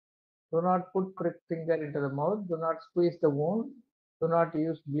panic. Do not put prick finger into the mouth. Do not squeeze the wound. Do not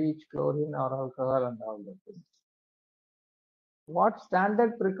use bleach, chlorine, or alcohol and all the things. What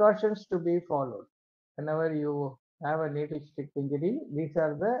standard precautions to be followed? Whenever you have a needle stick injury, these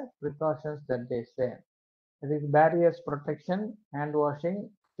are the precautions that they say. It is barriers protection, hand washing,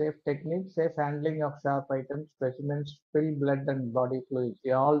 safe technique, safe handling of sharp items, specimens, spill blood and body fluids.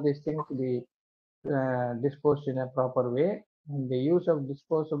 All these things to be disposed in a proper way, and the use of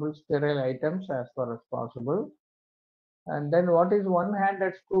disposable sterile items as far as possible. And then what is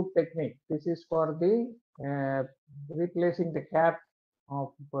one-handed scoop technique? This is for the replacing the cap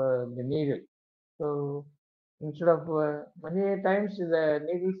of the needle. So instead of many times the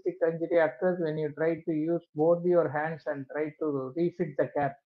needle stick injury occurs when you try to use both your hands and try to refit the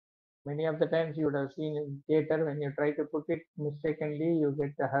cap. Many of the times you would have seen in theater when you try to put it mistakenly, you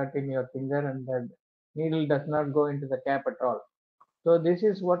get a hurt in your finger and the needle does not go into the cap at all. So this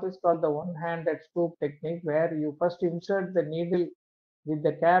is what is called the one-handed scoop technique, where you first insert the needle with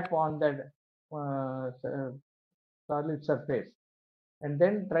the cap on the solid surface, and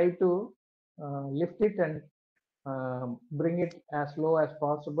then try to lift it and bring it as low as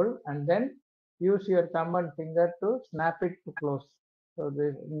possible, and then use your thumb and finger to snap it to close. So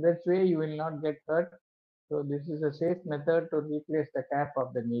in this way you will not get hurt. So this is a safe method to replace the cap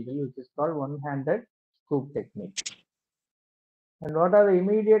of the needle, which is called one-handed scoop technique. And what are the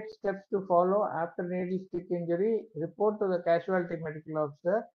immediate steps to follow after needle stick injury? Report to the casualty medical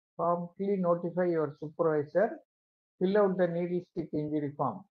officer, promptly notify your supervisor, fill out the needle stick injury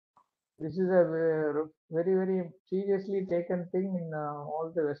form. This is a very, very seriously taken thing in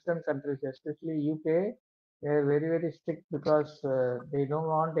all the Western countries, especially UK. They are very, very strict because they don't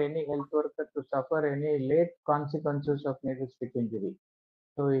want any health worker to suffer any late consequences of needle stick injury.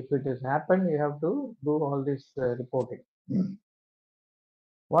 So if it has happened, you have to do all this reporting.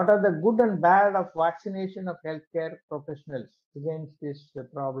 What are the good and bad of vaccination of healthcare professionals against this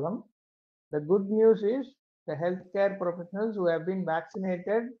problem? The good news is the healthcare professionals who have been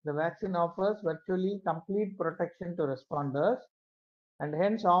vaccinated, the vaccine offers virtually complete protection to responders, and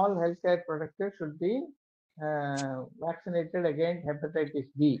hence all healthcare protectors should be vaccinated against hepatitis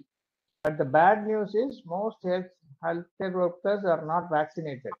B. But the bad news is most healthcare workers are not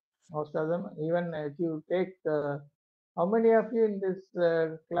vaccinated. Most of them, even if you take, how many of you in this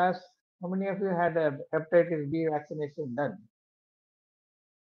class, how many of you had a hepatitis B vaccination done?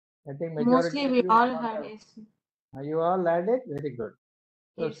 I think majority Mostly of we you all not had have. it. You all had it? Very good.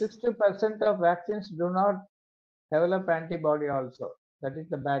 So Yes. 60% of vaccines do not develop antibody also. That is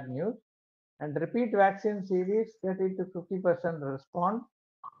the bad news. And repeat vaccine series, 30 to 50% respond.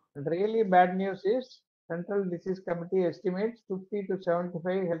 And really bad news is Central Disease Committee estimates 50 to 75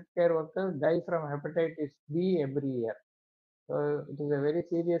 healthcare workers die from hepatitis B every year. So it is a very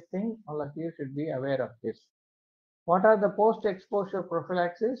serious thing. All of you should be aware of this. What are the post-exposure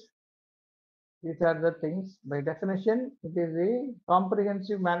prophylaxis? These are the things. By definition, it is a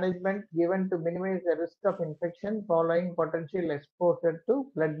comprehensive management given to minimize the risk of infection following potential exposure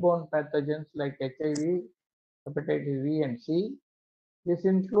to bloodborne pathogens like HIV, hepatitis B and C. This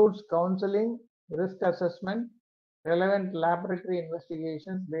includes counseling, risk assessment, relevant laboratory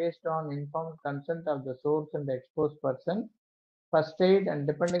investigations based on informed consent of the source and the exposed person, first aid, and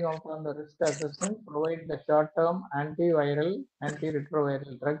depending upon the risk assessment, provide the short-term antiviral,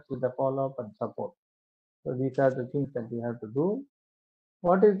 antiretroviral drugs with the follow-up and support. So these are the things that you have to do.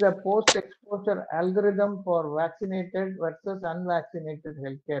 What is the post-exposure algorithm for vaccinated versus unvaccinated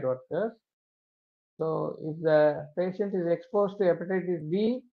healthcare workers? So if the patient is exposed to hepatitis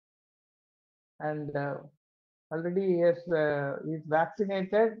B and already is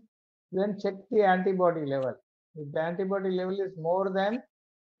vaccinated, then check the antibody level. If the antibody level is more than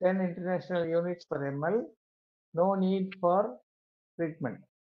 10 international units per ml, no need for treatment.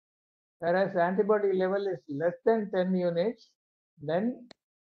 Whereas antibody level is less than 10 units, then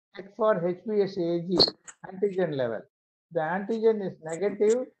check for HBsAg antigen level. The antigen is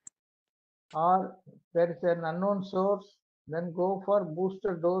negative or there is an unknown source, then go for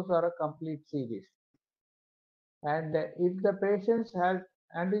booster dose or a complete series. And if the patient's has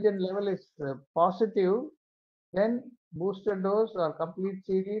antigen level is positive, then booster dose or complete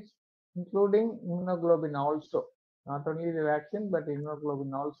series, including immunoglobulin also. Not only the vaccine, but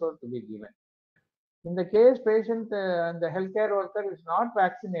immunoglobulin also to be given. In the case patient and the healthcare worker is not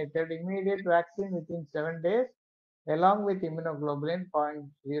vaccinated, immediate vaccine within 7 days, along with immunoglobulin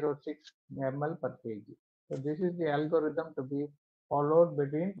 0.06 ml per kg. So this is the algorithm to be followed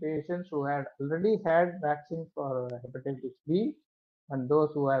between patients who had already had vaccine for hepatitis B and those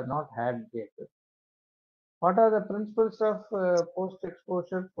who have not had yet. What are the principles of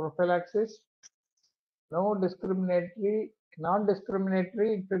post-exposure prophylaxis? No discriminatory,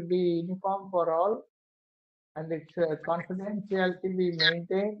 non-discriminatory, it should be uniform for all, and its confidentiality be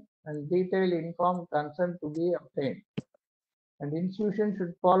maintained and detailed informed consent to be obtained. And institutions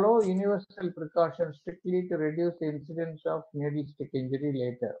should follow universal precautions strictly to reduce the incidence of needle stick injury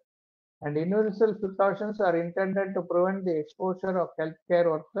later. And universal precautions are intended to prevent the exposure of healthcare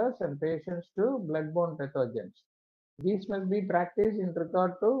workers and patients to bloodborne pathogens. These must be practiced in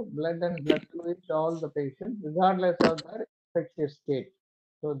regard to blood and blood fluids to all the patients, regardless of their infectious state.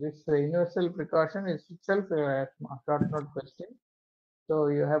 So this universal precaution is itself a short note question. So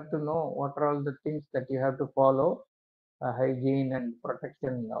you have to know what are all the things that you have to follow, hygiene and protection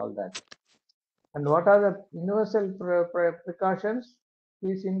and all that. And what are the universal precautions?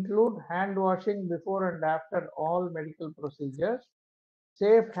 These include hand washing before and after all medical procedures,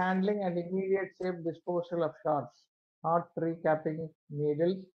 safe handling and immediate safe disposal of sharps, not recapping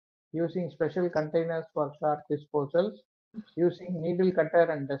needles, using special containers for sharp disposals, using needle cutter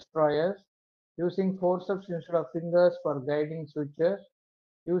and destroyers, using forceps instead of fingers for guiding sutures,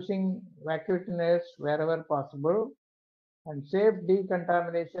 using vacuum wherever possible, and safe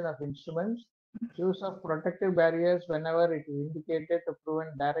decontamination of instruments, use of protective barriers whenever it is indicated to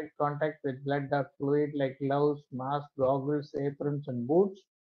prevent direct contact with blood or fluid like gloves, masks, goggles, aprons, and boots,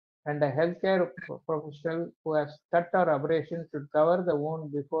 and a healthcare professional who has cut or abrasion should cover the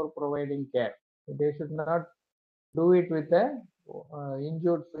wound before providing care. They should not do it with a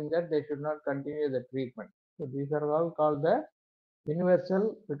injured finger. They should not continue the treatment. So these are all called the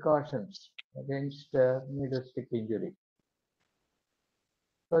universal precautions against needle stick injury.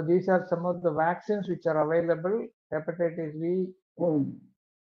 So these are some of the vaccines which are available: hepatitis B,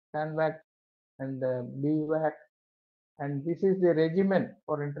 Canvac, and BVAC. And this is the regimen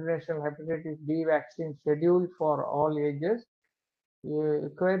for international hepatitis B vaccine scheduled for all ages. You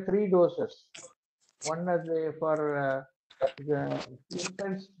require 3 doses. One is for the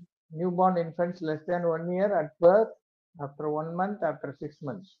infants, newborn infants less than 1 year at birth, after 1 month, after 6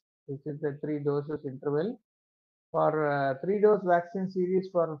 months. This is the 3 doses interval. For 3-dose vaccine series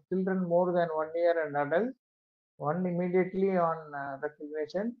for children more than 1 year and adults, one immediately on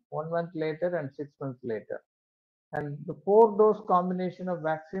recognition, 1 month later and 6 months later. And the 4-dose combination of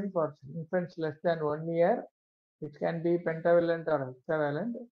vaccine for infants less than 1 year, which can be pentavalent or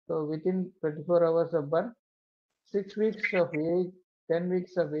hexavalent. So within 24 hours of birth, 6 weeks of age, 10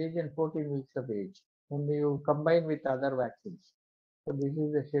 weeks of age, and 14 weeks of age, when you combine with other vaccines. So this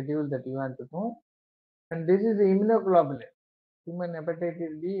is the schedule that you want to know. And this is the immunoglobulin. Human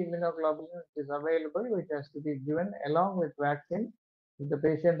hepatitis B immunoglobulin is available, which has to be given along with vaccine if the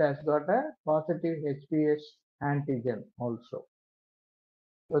patient has got a positive HBs antigen also.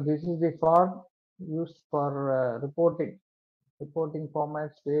 So this is the form used for reporting. Reporting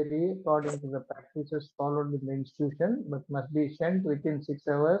formats vary according to the practices followed in the institution, but must be sent within 6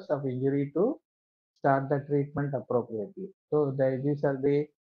 hours of injury to start the treatment appropriately. So these are the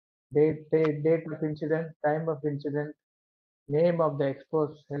date of incident, time of incident, name of the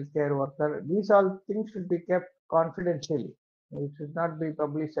exposed healthcare worker. These all things should be kept confidentially. It should not be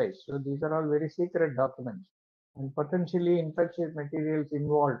publicized. So these are all very secret documents. And potentially infectious materials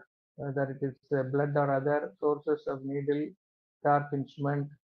involved, whether it is blood or other sources of needle, sharp instrument,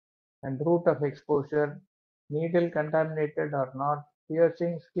 and route of exposure, needle contaminated or not,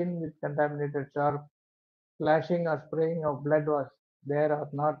 piercing skin with contaminated sharp, flashing or spraying of blood was there or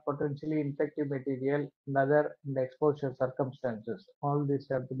not, potentially infective material, and other exposure circumstances. All these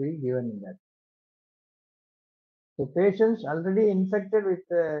have to be given in that. So patients already infected with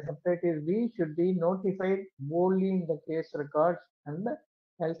hepatitis B should be notified boldly in the case records, and the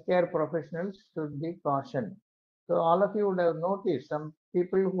healthcare professionals should be cautioned. So all of you would have noticed some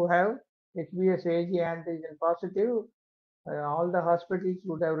people who have HBsAg antigen positive, all the hospitals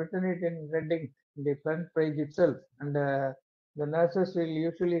would have written it in red ink in the front page itself, and the nurses will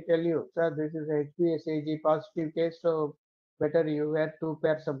usually tell you, sir, this is a HBsAg positive case, so better you wear 2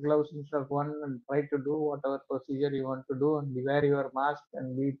 pairs of gloves instead of one, and try to do whatever procedure you want to do, and wear your mask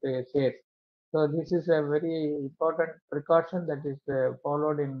and be safe. So this is a very important precaution that is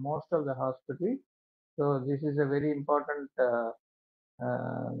followed in most of the hospitals. So this is a very important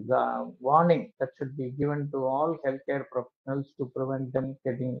the warning that should be given to all healthcare professionals to prevent them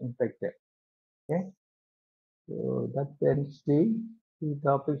getting infected. Okay, so that ends the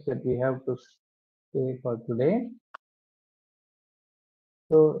topics that we have to say for today.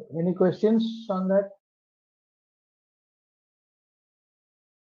 So, any questions on that?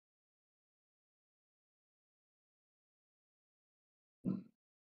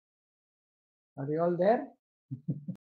 Are you all there?